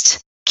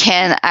taste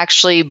can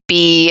actually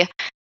be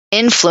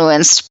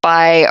influenced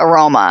by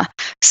aroma.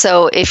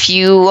 So if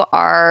you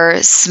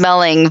are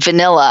smelling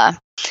vanilla,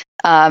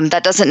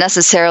 that doesn't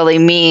necessarily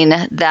mean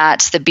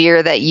that the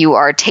beer that you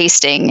are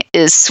tasting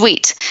is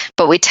sweet,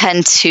 but we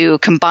tend to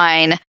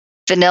combine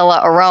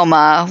vanilla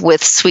aroma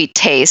with sweet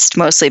taste,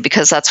 mostly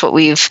because that's what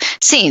we've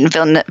seen.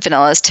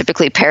 Vanilla is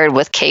typically paired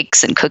with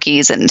cakes and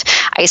cookies and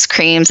ice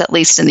creams, at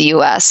least in the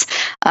US.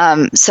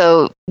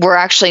 So we're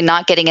actually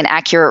not getting an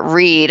accurate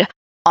read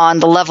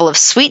on the level of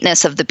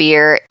sweetness of the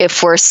beer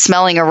if we're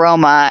smelling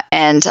aroma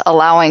and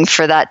allowing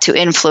for that to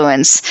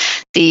influence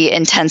the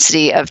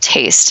intensity of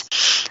taste.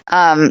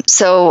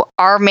 So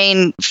our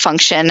main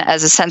function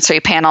as a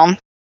sensory panel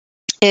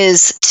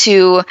is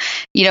to,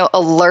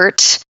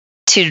 alert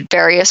to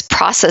various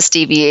process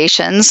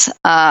deviations,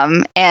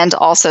 and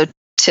also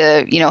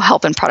to,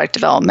 help in product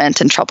development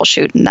and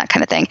troubleshoot and that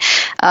kind of thing.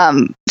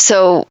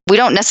 So we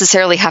don't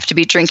necessarily have to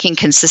be drinking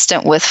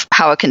consistent with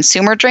how a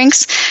consumer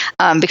drinks,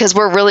 because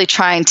we're really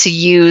trying to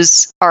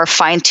use our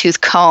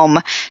fine-tooth comb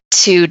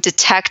to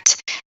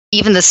detect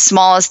even the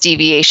smallest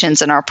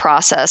deviations in our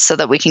process so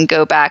that we can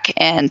go back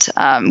and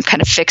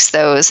kind of fix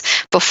those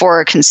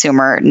before a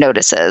consumer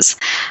notices.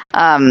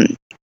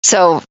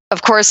 So,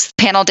 of course,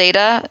 panel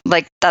data,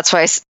 that's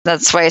why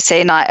I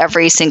say not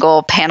every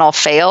single panel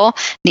fail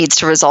needs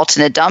to result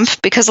in a dump,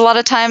 because a lot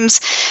of times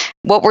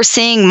what we're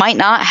seeing might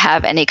not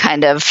have any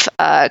kind of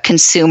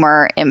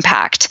consumer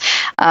impact.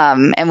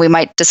 And we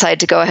might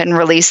decide to go ahead and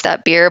release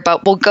that beer,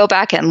 but we'll go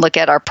back and look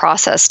at our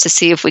process to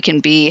see if we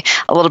can be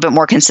a little bit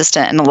more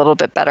consistent and a little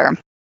bit better.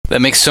 That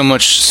makes so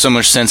much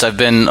sense. I've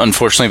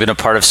unfortunately been a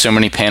part of so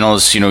many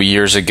panels,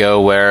 years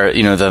ago, where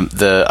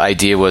the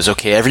idea was,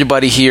 okay,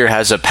 everybody here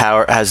has the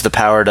power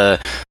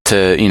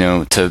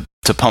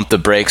to pump the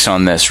brakes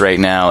on this right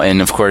now.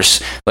 And of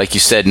course, like you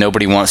said,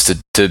 nobody wants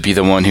to be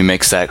the one who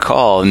makes that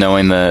call,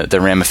 knowing the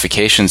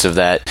ramifications of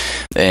that.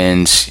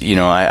 And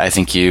I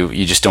think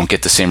you just don't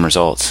get the same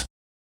results.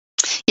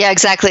 Yeah,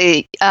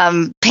 exactly.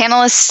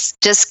 Panelists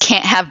just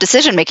can't have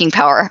decision-making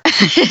power.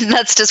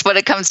 That's just what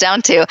it comes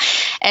down to.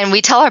 And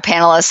we tell our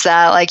panelists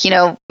that,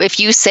 if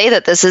you say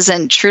that this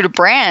isn't true to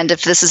brand,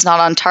 if this is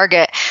not on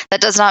target, that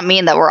does not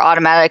mean that we're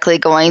automatically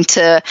going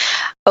to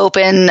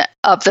open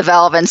up the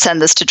valve and send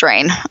this to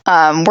drain.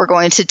 We're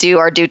going to do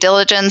our due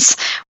diligence.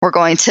 We're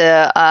going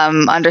to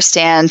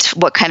understand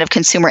what kind of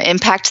consumer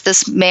impact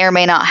this may or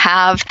may not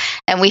have.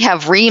 And we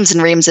have reams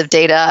and reams of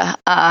data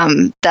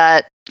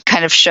that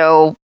kind of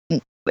show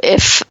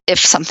if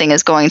something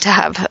is going to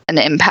have an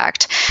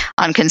impact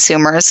on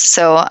consumers.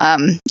 So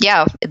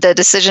the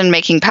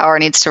decision-making power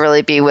needs to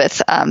really be with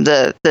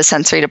the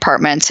sensory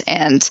department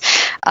and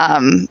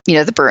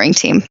the brewing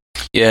team.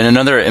 Yeah, and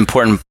another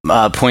important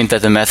point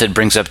that the method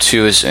brings up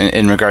too is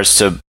in regards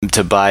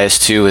to bias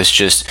too is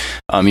just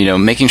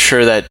making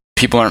sure that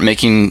people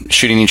aren't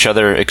shooting each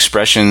other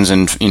expressions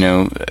and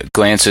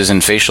glances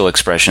and facial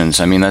expressions.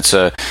 I mean, that's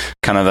a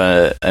kind of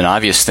an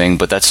obvious thing,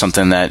 but that's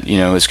something that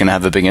is going to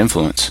have a big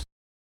influence.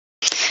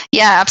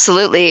 Yeah,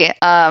 absolutely.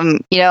 I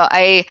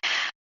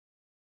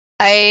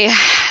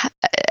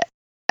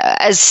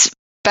as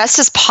best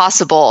as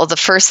possible, the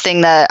first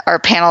thing that our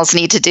panels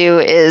need to do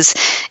is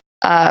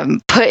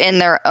put in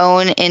their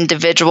own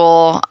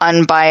individual,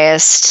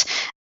 unbiased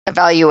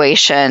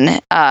evaluation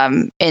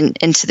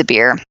into the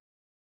beer.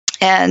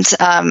 And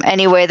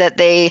any way that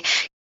they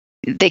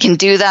can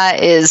do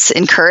that is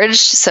encouraged.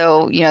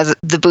 So,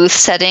 the booth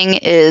setting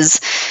is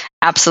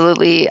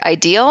absolutely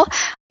ideal.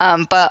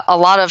 But a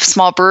lot of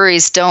small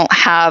breweries don't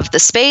have the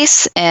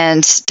space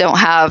and don't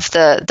have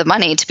the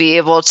money to be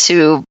able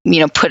to,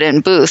 put in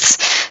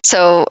booths.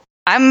 So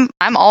I'm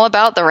all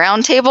about the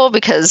round table,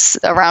 because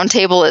a round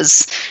table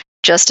is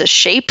just a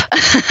shape.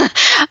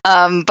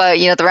 But,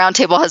 the round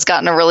table has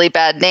gotten a really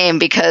bad name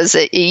because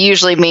it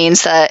usually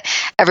means that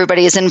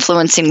everybody is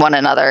influencing one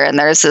another. And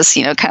there's this,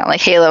 kind of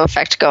like halo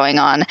effect going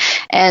on.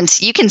 And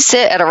you can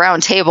sit at a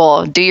round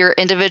table, do your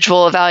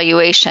individual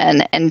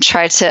evaluation and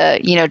try to,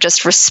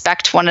 just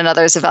respect one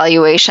another's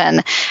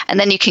evaluation. And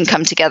then you can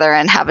come together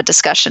and have a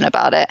discussion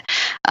about it.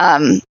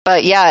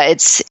 But yeah,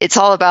 it's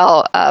all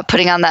about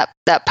putting on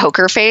that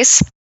poker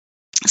face,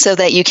 so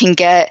that you can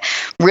get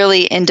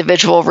really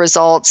individual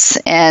results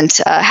and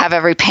have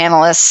every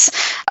panelist's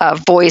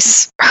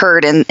voice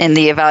heard in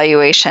the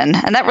evaluation.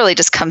 And that really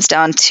just comes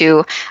down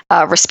to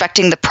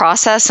respecting the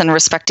process and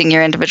respecting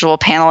your individual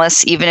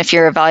panelists, even if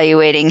you're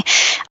evaluating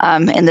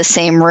in the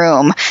same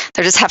room.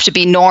 There just have to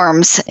be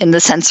norms in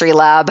the sensory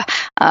lab.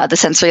 The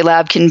sensory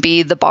lab can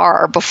be the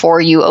bar before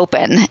you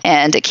open,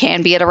 and it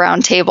can be at a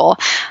round table.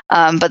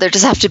 But there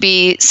just have to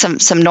be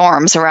some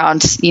norms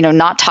around,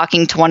 not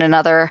talking to one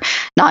another,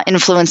 not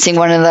influencing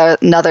one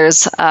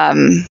another's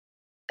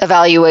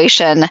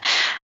evaluation,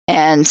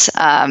 and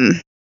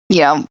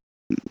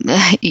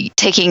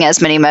taking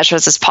as many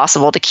measures as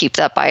possible to keep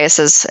that bias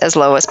as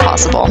low as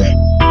possible.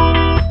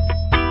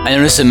 I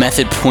noticed the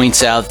method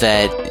points out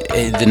that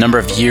the number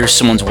of years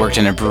someone's worked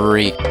in a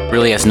brewery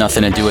really has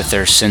nothing to do with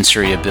their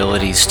sensory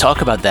abilities.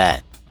 Talk about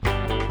that.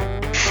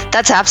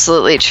 That's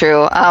absolutely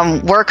true.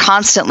 We're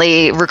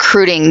constantly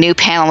recruiting new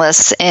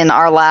panelists in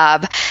our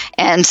lab,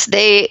 and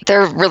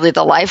they're really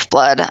the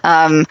lifeblood.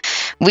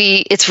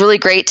 It's really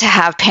great to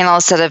have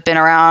panelists that have been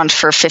around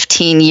for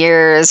 15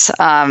 years,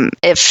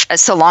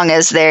 so long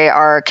as they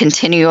are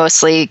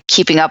continuously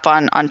keeping up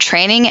on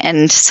training,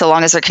 and so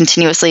long as they're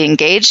continuously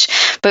engaged.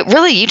 But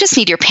really, you just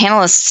need your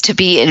panelists to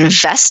be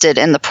invested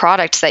in the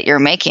product that you're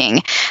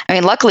making. I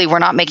mean, luckily, we're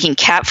not making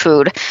cat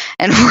food,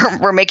 and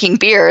we're making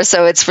beer,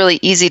 so it's really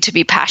easy to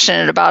be passionate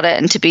about it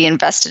and to be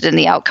invested in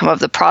the outcome of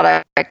the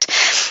product.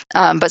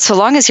 But so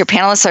long as your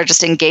panelists are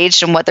just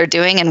engaged in what they're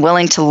doing and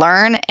willing to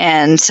learn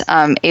and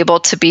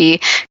able to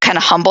be kind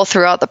of humble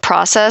throughout the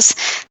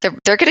process,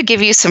 they're going to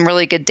give you some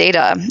really good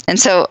data. And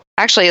so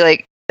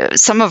actually,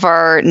 some of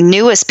our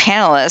newest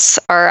panelists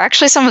are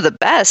actually some of the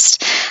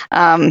best.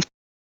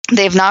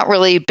 They've not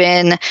really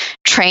been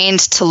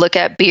trained to look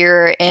at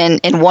beer in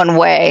one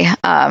way.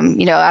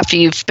 After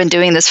you've been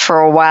doing this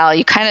for a while,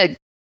 you kind of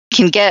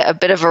can get a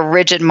bit of a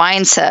rigid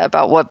mindset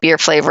about what beer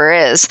flavor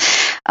is.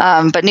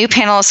 But new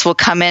panelists will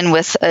come in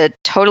with a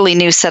totally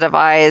new set of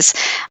eyes,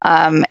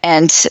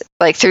 and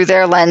through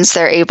their lens,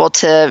 they're able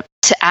to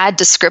add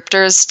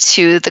descriptors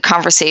to the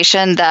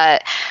conversation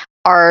that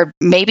are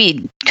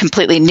maybe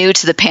completely new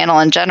to the panel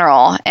in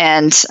general.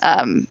 And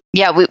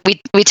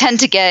we tend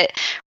to get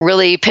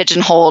really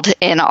pigeonholed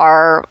in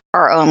our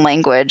own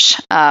language.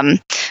 A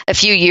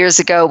few years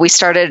ago, we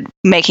started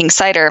making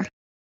cider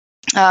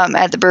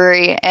at the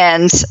brewery,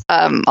 and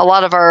a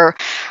lot of our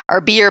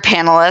beer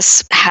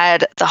panelists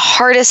had the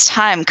hardest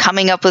time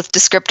coming up with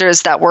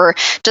descriptors that were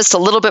just a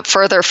little bit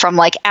further from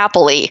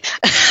appley.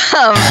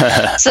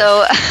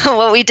 So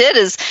what we did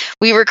is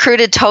we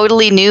recruited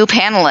totally new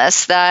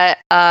panelists that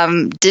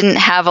didn't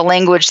have a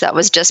language that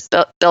was just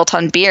built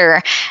on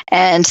beer,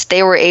 and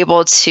they were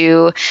able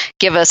to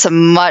give us a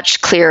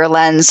much clearer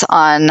lens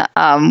on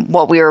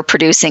what we were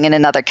producing in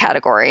another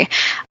category.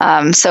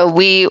 So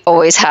we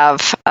always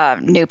have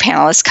new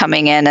panelists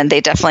coming in, and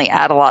they definitely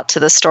add a lot to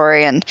the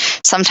story, and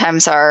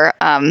sometimes are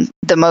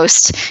the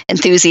most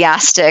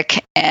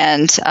enthusiastic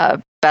and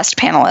best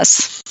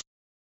panelists.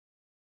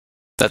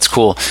 That's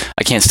cool.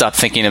 I can't stop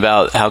thinking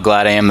about how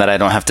glad I am that I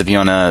don't have to be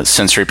on a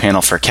sensory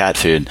panel for cat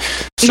food.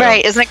 So,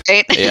 right, isn't it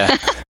great? Yeah.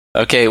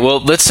 Okay, well,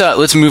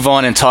 let's move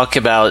on and talk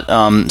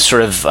about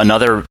sort of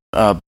another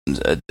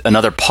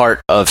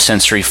part of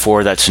Sensory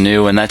 4 that's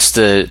new, and that's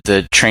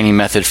the training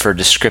method for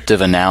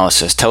descriptive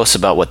analysis. Tell us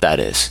about what that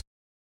is.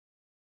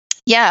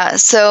 Yeah,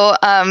 so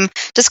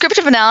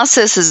descriptive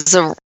analysis is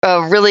a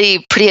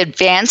really pretty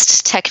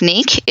advanced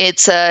technique.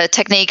 It's a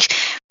technique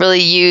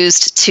really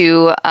used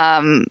to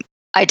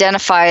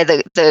identify to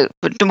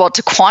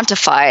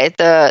quantify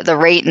the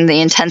rate and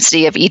the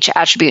intensity of each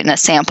attribute in a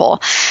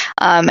sample.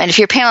 And if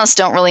your panelists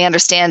don't really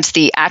understand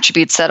the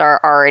attributes that are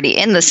already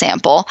in the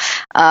sample,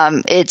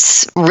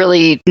 it's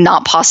really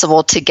not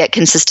possible to get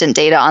consistent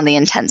data on the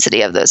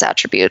intensity of those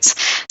attributes.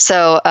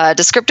 So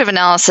descriptive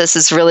analysis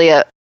is really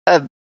a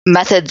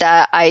method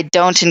that I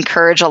don't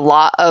encourage a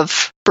lot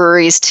of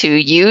breweries to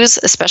use,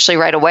 especially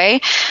right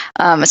away,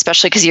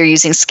 especially because you're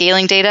using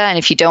scaling data. And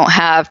if you don't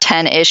have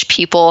 10-ish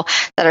people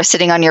that are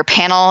sitting on your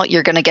panel,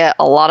 you're going to get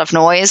a lot of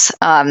noise.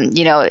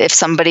 If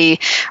somebody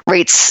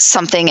rates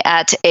something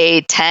at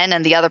a 10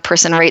 and the other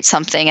person rates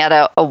something at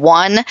a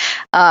 1,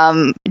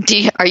 are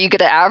you going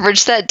to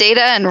average that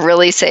data and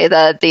really say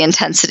that the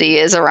intensity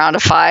is around a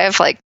 5?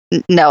 Like,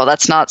 no,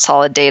 that's not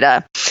solid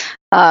data.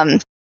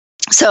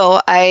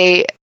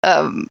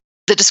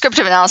 The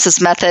descriptive analysis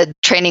method,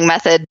 training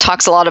method,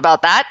 talks a lot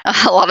about that.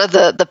 A lot of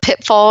the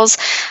pitfalls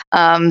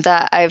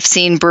that I've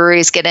seen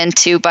breweries get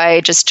into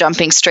by just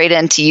jumping straight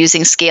into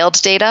using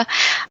scaled data.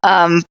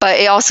 But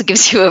it also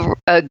gives you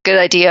a good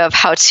idea of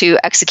how to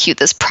execute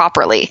this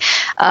properly.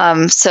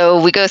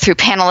 So we go through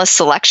panelist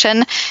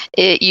selection.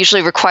 It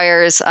usually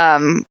requires,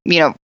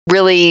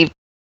 really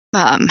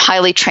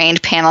highly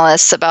trained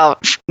panelists.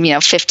 About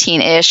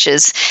 15-ish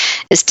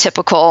is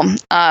typical,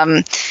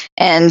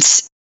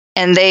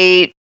 and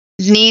they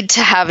need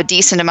to have a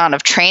decent amount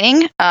of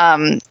training.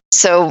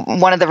 So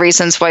one of the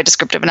reasons why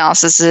descriptive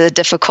analysis is a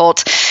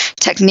difficult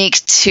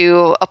technique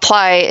to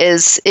apply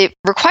is it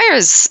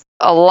requires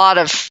a lot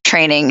of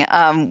training.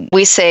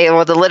 We say,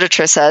 or the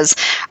literature says,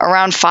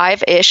 around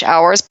 5-ish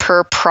hours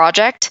per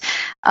project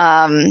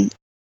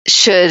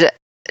should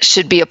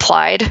be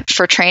applied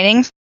for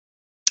training.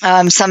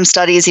 Some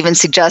studies even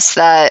suggest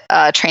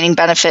that training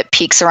benefit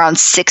peaks around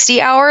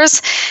 60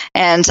 hours,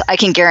 and I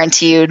can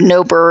guarantee you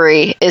no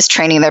brewery is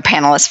training their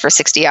panelists for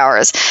 60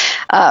 hours.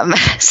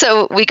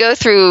 So we go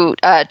through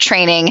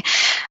training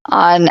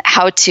on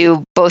how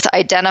to both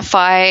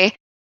identify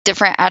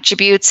different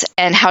attributes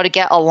and how to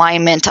get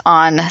alignment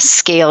on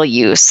scale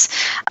use.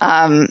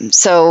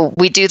 So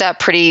we do that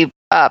pretty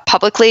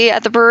publicly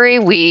at the brewery.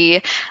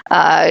 We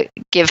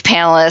give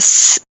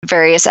panelists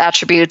various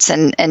attributes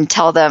and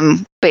tell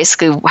them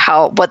basically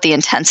what the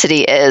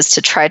intensity is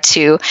to try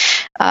to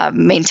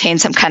maintain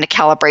some kind of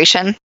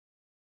calibration.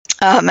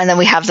 And then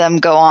we have them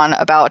go on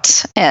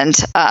about and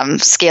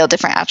scale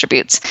different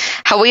attributes.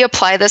 How we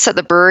apply this at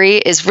the brewery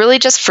is really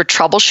just for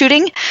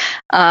troubleshooting.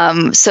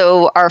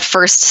 So our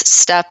first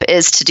step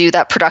is to do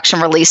that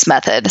production release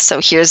method. So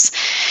here's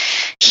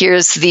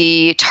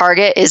the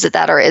target. Is it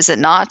that or is it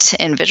not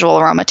in visual,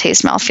 aroma,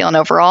 taste, mouthfeel, and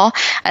overall?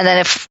 And then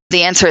if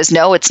the answer is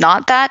no, it's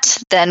not that,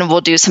 then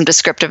we'll do some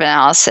descriptive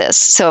analysis.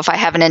 So if I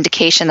have an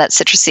indication that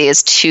citrusy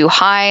is too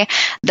high,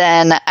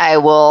 then I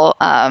will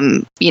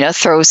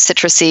throw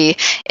citrusy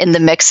in the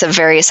mix of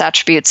various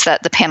attributes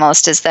that the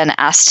panelist is then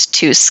asked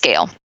to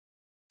scale.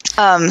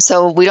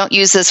 So we don't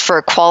use this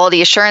for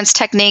quality assurance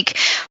technique.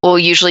 We'll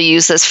usually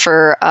use this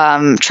for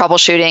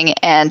troubleshooting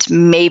and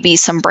maybe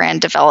some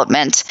brand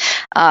development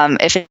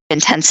if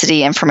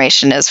intensity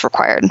information is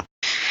required.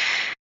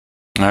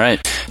 All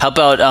right. How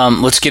about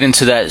let's get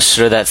into that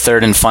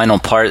third and final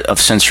part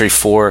of Sensory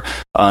 4.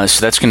 So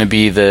that's going to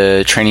be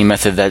the training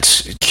method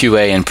that's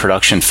QA and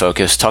production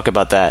focused. Talk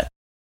about that.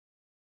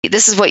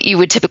 This is what you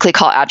would typically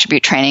call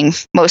attribute training.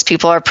 Most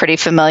people are pretty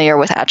familiar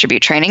with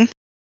attribute training.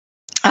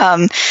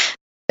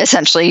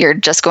 Essentially, you're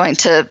just going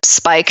to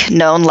spike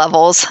known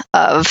levels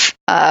of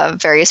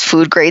various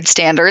food grade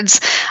standards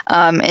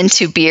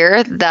into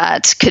beer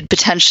that could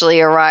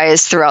potentially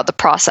arise throughout the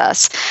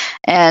process.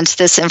 And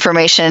this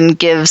information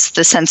gives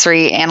the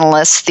sensory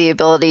analysts the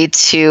ability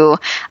to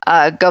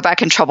go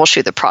back and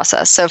troubleshoot the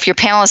process. So if your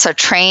panelists are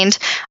trained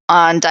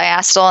on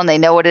diacetyl and they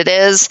know what it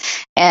is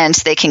and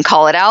they can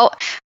call it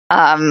out,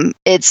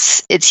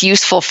 it's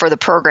useful for the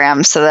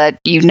program so that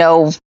you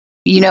know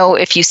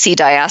if you see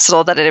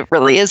diacetyl that it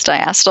really is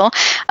diacetyl,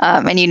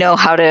 and you know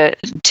how to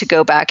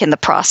go back in the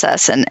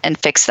process and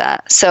fix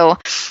that. So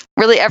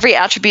really every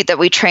attribute that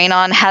we train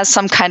on has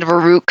some kind of a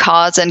root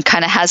cause and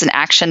kind of has an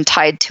action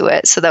tied to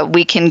it so that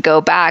we can go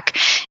back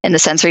in the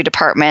sensory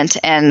department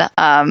and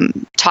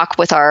talk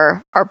with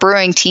our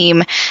brewing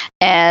team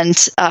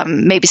and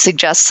maybe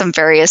suggest some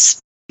various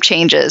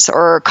changes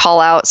or call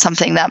out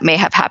something that may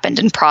have happened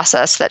in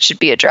process that should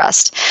be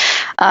addressed.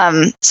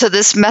 So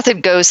this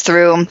method goes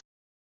through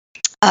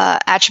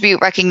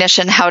attribute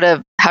recognition, how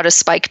to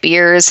spike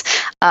beers,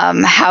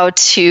 how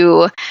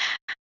to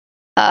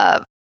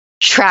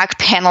track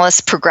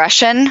panelist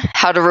progression,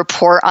 how to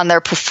report on their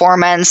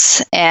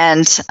performance,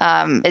 and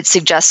it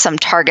suggests some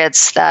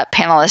targets that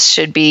panelists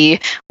should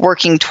be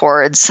working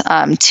towards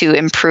to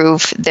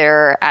improve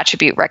their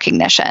attribute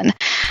recognition.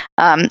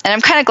 And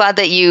I'm kind of glad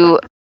that you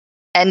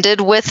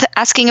ended with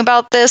asking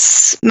about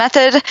this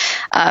method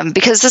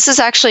because this is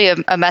actually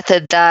a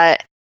method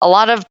that a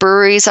lot of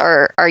breweries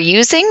are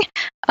using.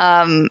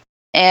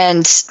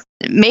 and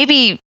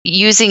maybe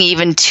using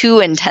even too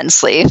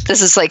intensely.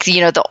 This is like,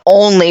 the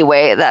only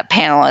way that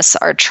panelists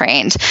are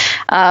trained.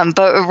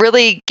 But it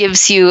really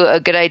gives you a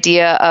good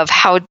idea of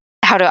how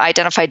to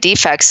identify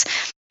defects.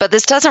 But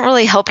this doesn't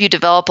really help you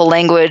develop a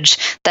language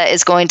that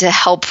is going to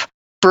help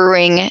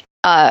brewing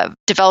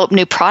develop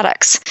new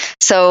products.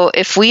 So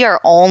if we are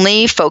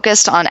only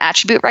focused on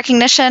attribute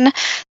recognition,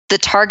 the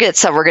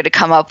targets that we're going to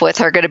come up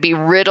with are going to be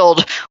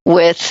riddled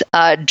with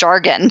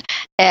jargon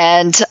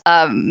and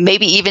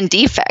maybe even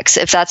defects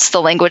if that's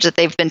the language that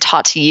they've been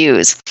taught to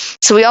use.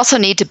 So we also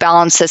need to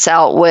balance this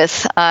out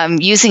with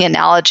using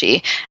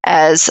analogy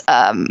as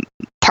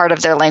part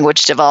of their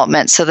language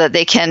development so that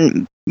they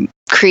can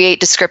create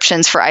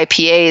descriptions for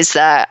IPAs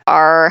that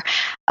are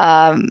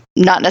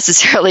not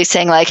necessarily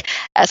saying like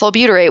ethyl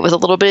butyrate with a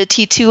little bit of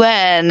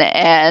T2N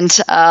and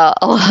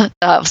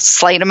a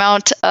slight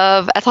amount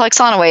of ethyl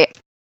hexanoate.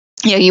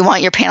 You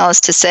want your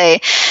panelists to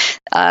say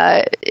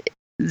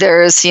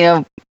there's,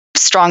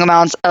 strong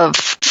amounts of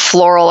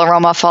floral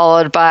aroma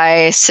followed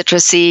by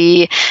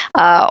citrusy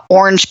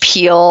orange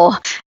peel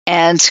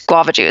and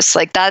guava juice.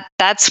 Like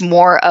that's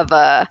more of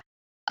a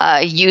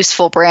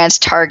useful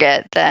brand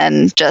target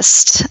than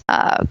just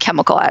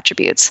chemical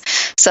attributes.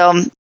 So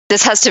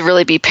this has to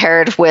really be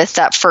paired with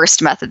that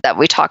first method that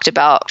we talked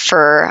about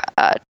for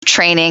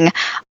training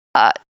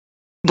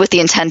with the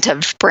intent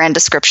of brand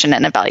description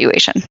and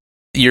evaluation.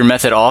 Your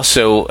method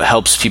also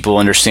helps people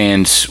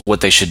understand what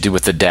they should do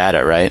with the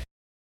data, right?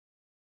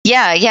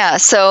 Yeah.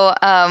 So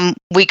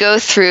we go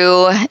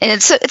through, and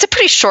it's a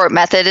pretty short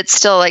method. It's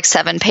still like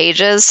 7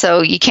 pages,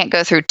 so you can't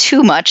go through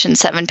too much in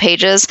 7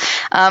 pages.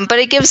 But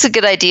it gives a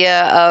good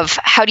idea of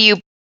how do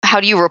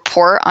you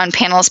report on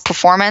panelist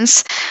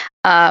performance,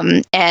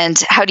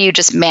 and how do you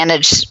just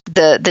manage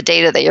the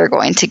data that you're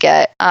going to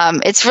get.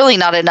 It's really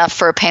not enough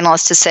for a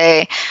panelist to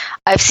say,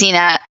 I've seen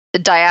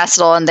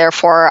diacetyl and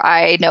therefore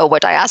I know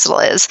what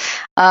diacetyl is.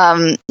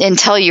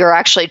 Until you're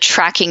actually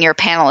tracking your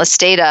panelist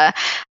data,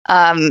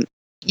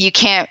 you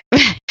can't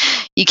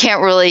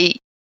really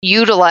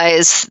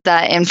utilize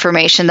that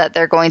information that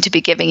they're going to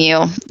be giving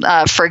you.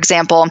 For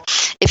example,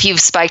 if you've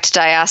spiked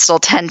diacetyl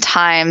 10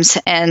 times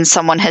and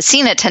someone has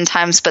seen it 10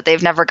 times, but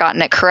they've never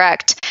gotten it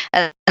correct,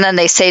 and then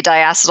they say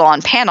diacetyl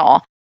on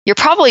panel, you're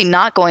probably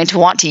not going to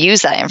want to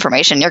use that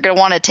information. You're going to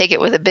want to take it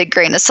with a big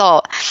grain of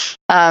salt.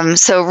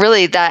 So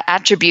really that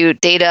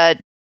attribute data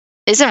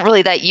isn't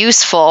really that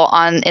useful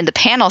in the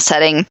panel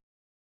setting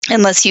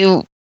unless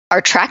you are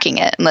tracking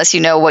it, unless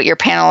you know what your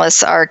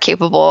panelists are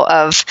capable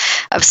of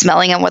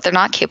smelling and what they're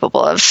not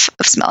capable of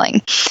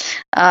smelling.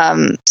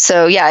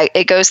 So yeah,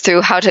 it goes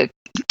through how to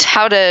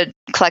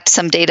collect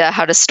some data,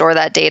 how to store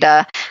that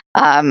data,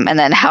 and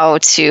then how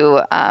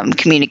to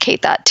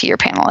communicate that to your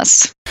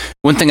panelists.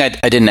 One thing I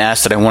didn't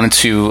ask that I wanted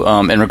to,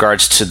 in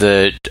regards to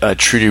the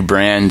True to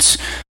Brands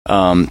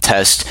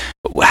test,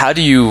 how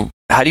do you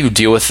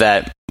deal with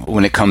that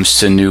when it comes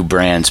to new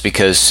brands?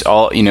 Because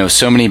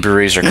so many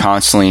breweries are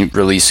constantly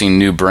releasing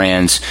new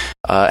brands.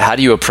 How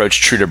do you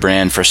approach True to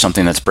Brand for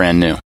something that's brand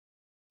new?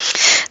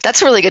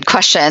 That's a really good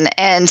question,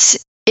 and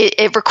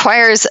it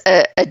requires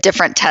a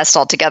different test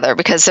altogether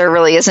because there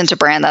really isn't a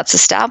brand that's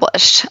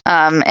established.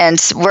 And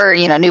we're,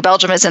 New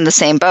Belgium is in the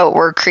same boat.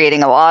 We're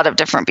creating a lot of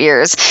different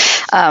beers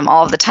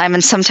all of the time.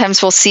 And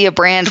sometimes we'll see a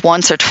brand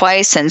once or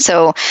twice. And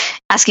so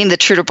asking the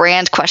True to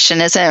Brand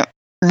question isn't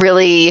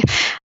really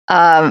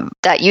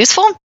that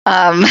useful.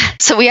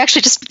 So we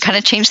actually just kind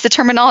of changed the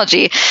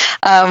terminology.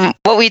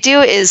 What we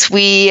do is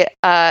we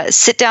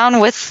sit down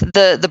with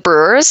the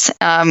brewers,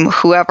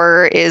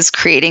 whoever is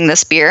creating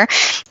this beer,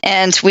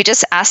 and we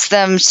just ask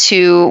them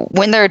to,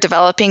 when they're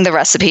developing the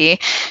recipe,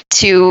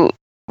 to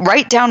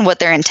write down what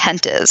their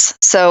intent is.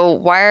 So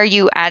why are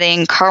you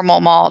adding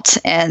caramel malt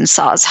and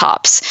Saaz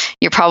hops?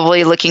 You're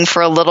probably looking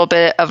for a little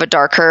bit of a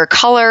darker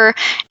color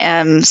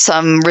and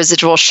some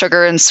residual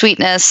sugar and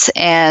sweetness,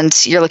 and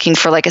you're looking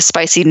for like a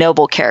spicy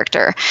noble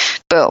character.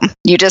 Boom.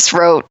 You just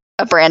wrote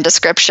a brand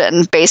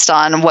description based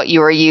on what you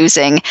were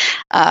using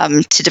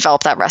to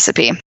develop that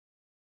recipe.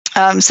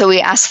 So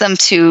we ask them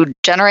to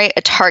generate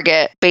a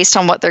target based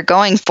on what they're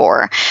going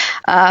for.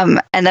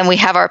 And then we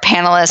have our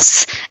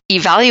panelists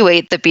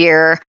evaluate the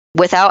beer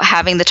without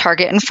having the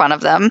target in front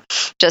of them,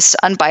 just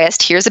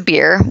unbiased. Here's a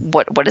beer.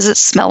 What does it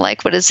smell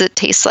like? What does it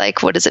taste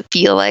like? What does it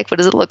feel like? What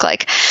does it look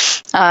like?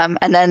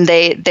 And then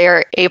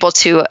they're able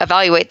to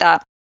evaluate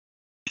that,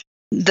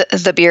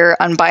 the beer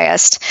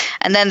unbiased.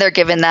 And then they're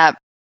given that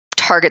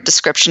target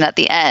description at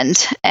the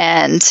end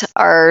and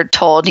are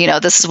told,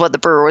 this is what the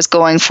brewer was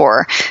going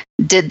for.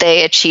 Did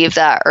they achieve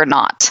that or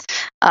not?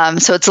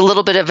 So it's a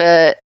little bit of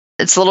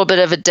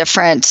a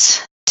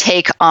different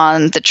take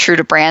on the True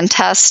to Brand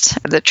test,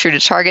 or the True to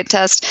Target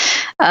test,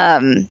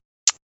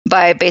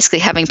 by basically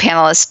having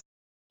panelists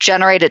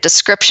generate a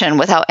description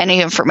without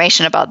any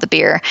information about the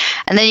beer,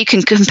 and then you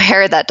can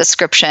compare that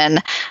description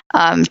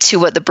to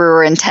what the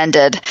brewer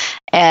intended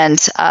and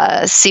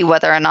see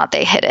whether or not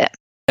they hit it.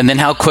 And then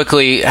how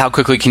quickly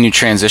can you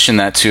transition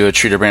that to a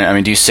True to Brand? I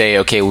mean, do you say,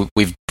 okay,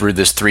 we've brewed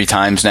this 3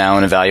 times now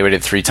and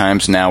evaluated 3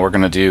 times. Now we're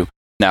going to do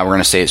now we're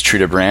going to say it's true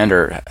to brand,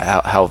 or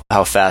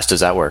how fast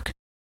does that work?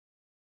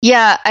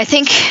 Yeah, I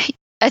think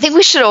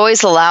we should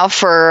always allow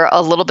for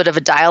a little bit of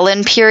a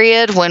dial-in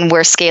period when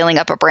we're scaling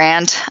up a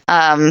brand.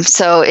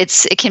 So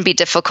it can be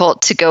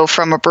difficult to go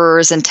from a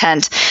brewer's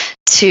intent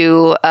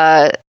to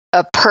a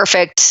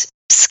perfect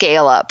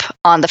scale up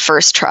on the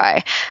first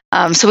try.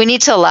 So we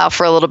need to allow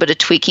for a little bit of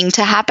tweaking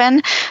to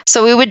happen.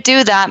 So we would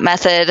do that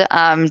method,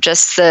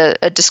 just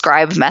a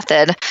describe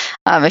method.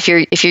 If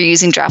you're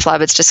using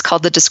DraftLab, it's just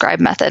called the describe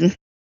method.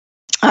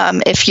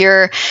 If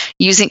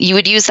you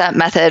would use that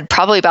method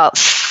probably about,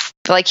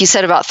 like you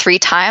said, about 3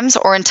 times,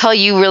 or until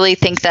you really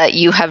think that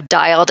you have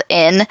dialed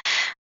in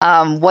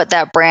what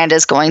that brand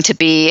is going to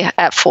be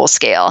at full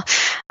scale.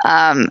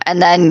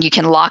 And then you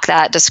can lock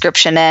that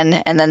description in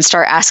and then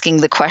start asking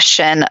the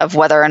question of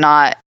whether or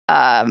not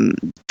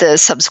the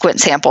subsequent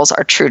samples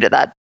are true to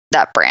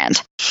that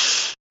brand.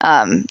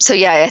 So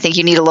yeah, I think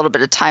you need a little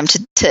bit of time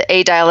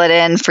to dial it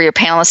in for your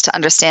panelists to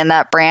understand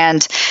that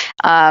brand,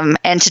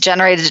 and to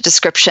generate a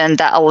description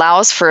that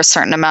allows for a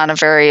certain amount of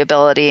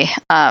variability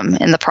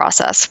in the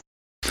process.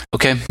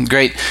 Okay,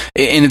 great.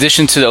 In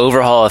addition to the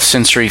overhaul of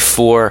Sensory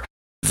 4,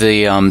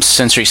 the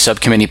Sensory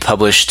Subcommittee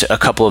published a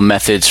couple of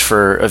methods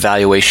for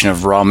evaluation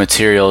of raw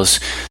materials.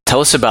 Tell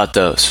us about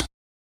those.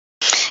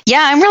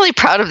 Yeah, I'm really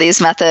proud of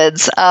these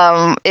methods.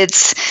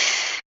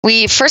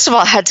 We first of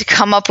all had to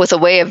come up with a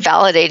way of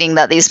validating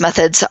that these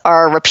methods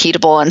are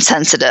repeatable and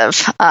sensitive.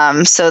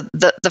 So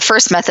the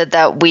first method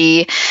that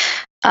we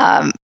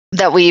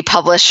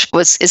published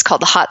is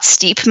called the hot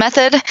steep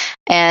method,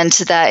 and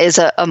that is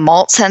a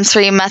malt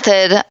sensory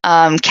method.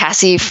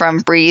 Cassie from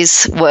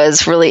Breeze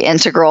was really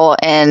integral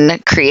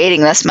in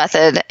creating this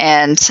method,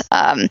 and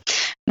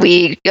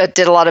we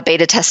did a lot of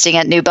beta testing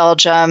at New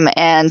Belgium,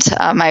 and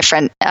my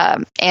friend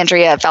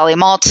Andrea at Valley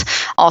Malt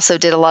also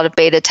did a lot of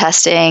beta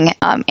testing,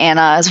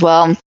 Anna as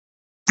well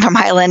from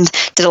Highland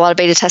did a lot of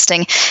beta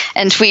testing,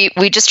 and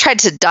we just tried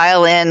to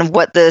dial in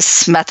what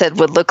this method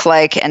would look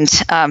like and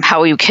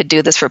how we could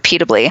do this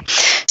repeatably.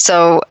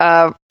 So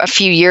a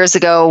few years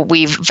ago,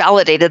 we've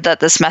validated that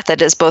this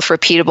method is both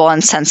repeatable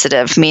and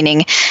sensitive,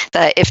 meaning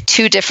that if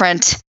 2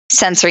 different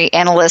sensory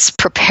analysts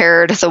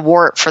prepared the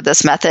wort for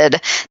this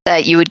method,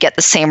 that you would get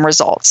the same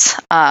results. So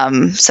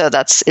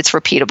it's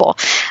repeatable.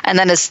 And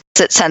then it's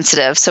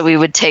sensitive. So we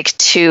would take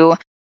 2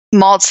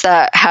 malts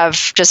that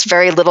have just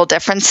very little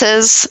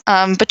differences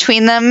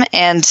between them,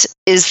 and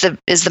is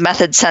the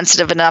method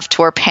sensitive enough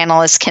to where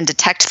panelists can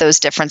detect those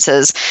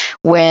differences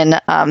when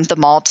the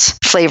malt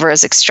flavor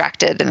is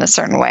extracted in a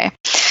certain way.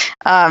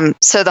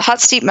 So the hot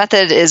steep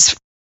method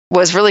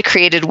was really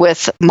created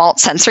with malt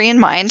sensory in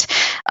mind.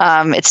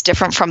 It's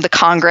different from the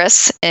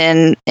Congress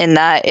in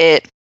that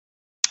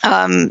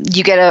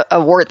you get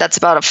a wort that's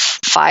about a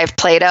 5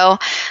 Plato.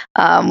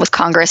 With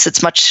Congress,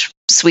 it's much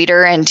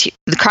sweeter, and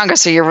the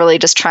Congress, you're really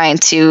just trying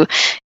to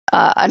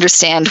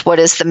understand what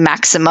is the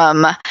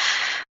maximum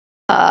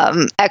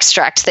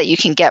extract that you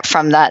can get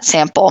from that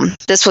sample.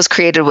 This was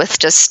created with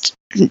just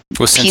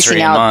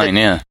sensory in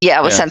mind,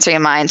 sensory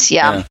in mind,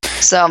 yeah.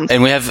 So,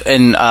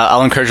 and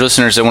I'll encourage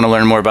listeners that want to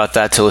learn more about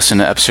that to listen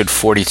to episode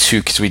 42,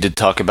 because we did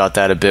talk about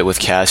that a bit with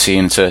Cassie,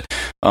 and it's a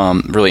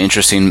really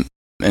interesting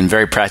and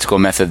very practical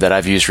method that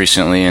I've used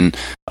recently, and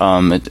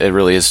it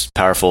really is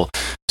powerful.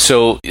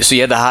 So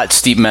you had the hot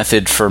steep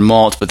method for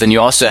malt, but then you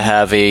also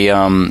have a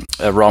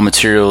raw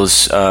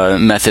materials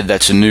method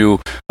that's new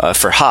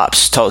for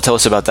hops. Tell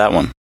us about that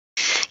one.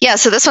 Yeah,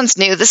 so this one's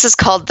new. This is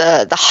called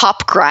the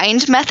hop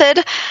grind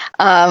method.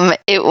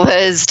 It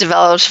was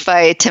developed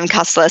by Tim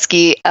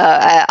Kostleski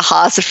at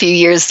Haas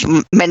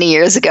many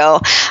years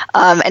ago,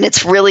 and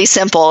it's really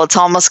simple. It's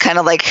almost kind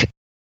of like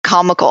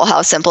comical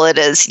how simple it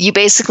is. You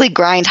basically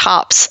grind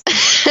hops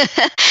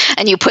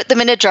and you put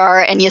them in a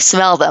jar and you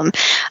smell them.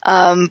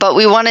 But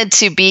we wanted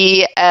to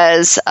be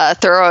as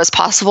thorough as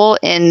possible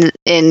in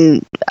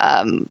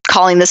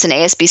calling this an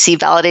ASBC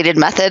validated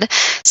method.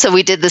 So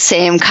we did the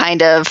same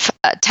kind of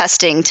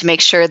testing to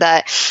make sure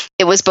that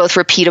it was both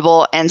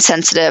repeatable and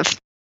sensitive.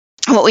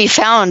 What we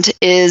found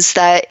is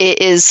that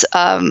it is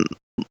a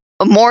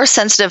more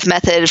sensitive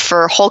method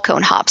for whole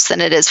cone hops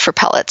than it is for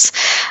pellets.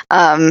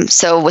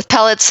 So with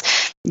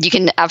pellets, you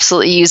can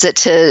absolutely use it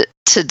to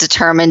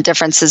determine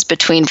differences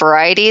between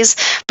varieties,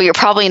 but you're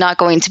probably not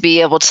going to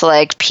be able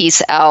to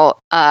piece out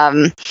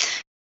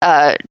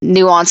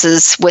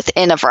nuances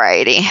within a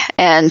variety.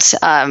 And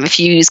if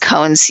you use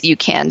cones, you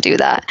can do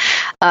that.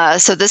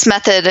 So this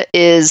method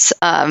is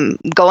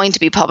going to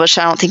be published.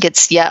 I don't think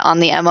it's yet on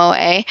the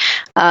MOA,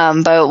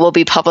 but it will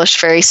be published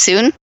very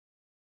soon.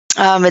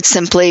 It's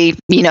simply,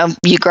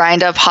 you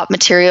grind up hop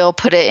material,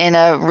 put it in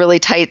a really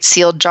tight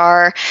sealed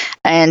jar,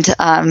 and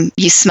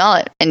you smell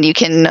it, and you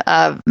can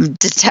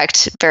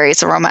detect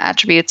various aroma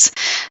attributes.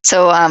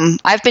 So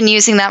I've been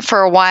using that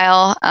for a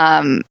while,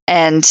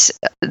 and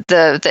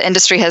the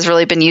industry has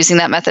really been using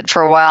that method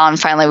for a while, and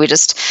finally we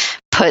just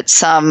put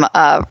some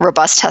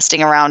robust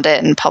testing around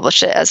it and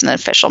published it as an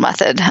official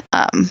method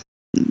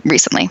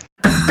recently.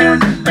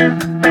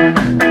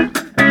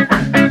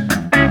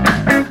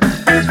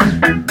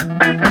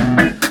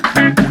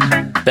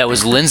 That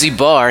was Lindsay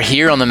Barr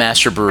here on the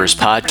Master Brewers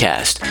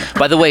podcast.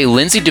 By the way,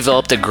 Lindsay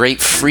developed a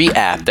great free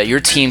app that your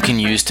team can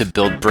use to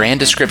build brand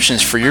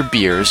descriptions for your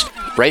beers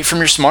right from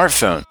your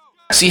smartphone.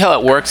 See how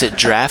it works at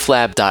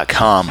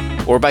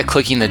draftlab.com or by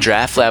clicking the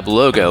DraftLab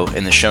logo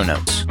in the show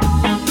notes.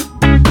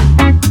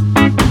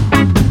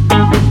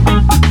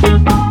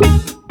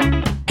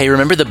 Hey,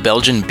 remember the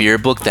Belgian beer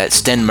book that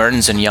Sten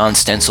Mertens and Jan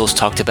Stencils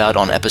talked about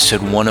on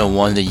episode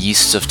 101, The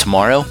Yeasts of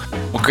Tomorrow?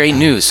 Well, great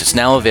news. It's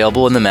now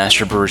available in the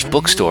Master Brewers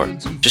bookstore.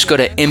 Just go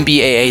to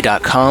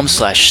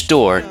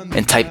mbaa.com/store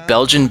and type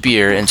Belgian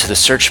beer into the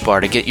search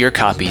bar to get your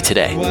copy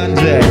today. One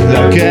day,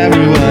 like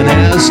everyone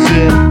else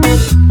did.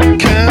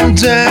 Calm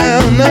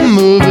down, I'm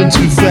moving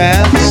too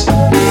fast.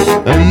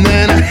 And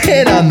then I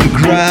hit on the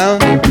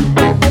ground.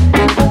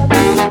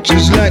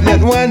 Just like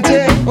that one day.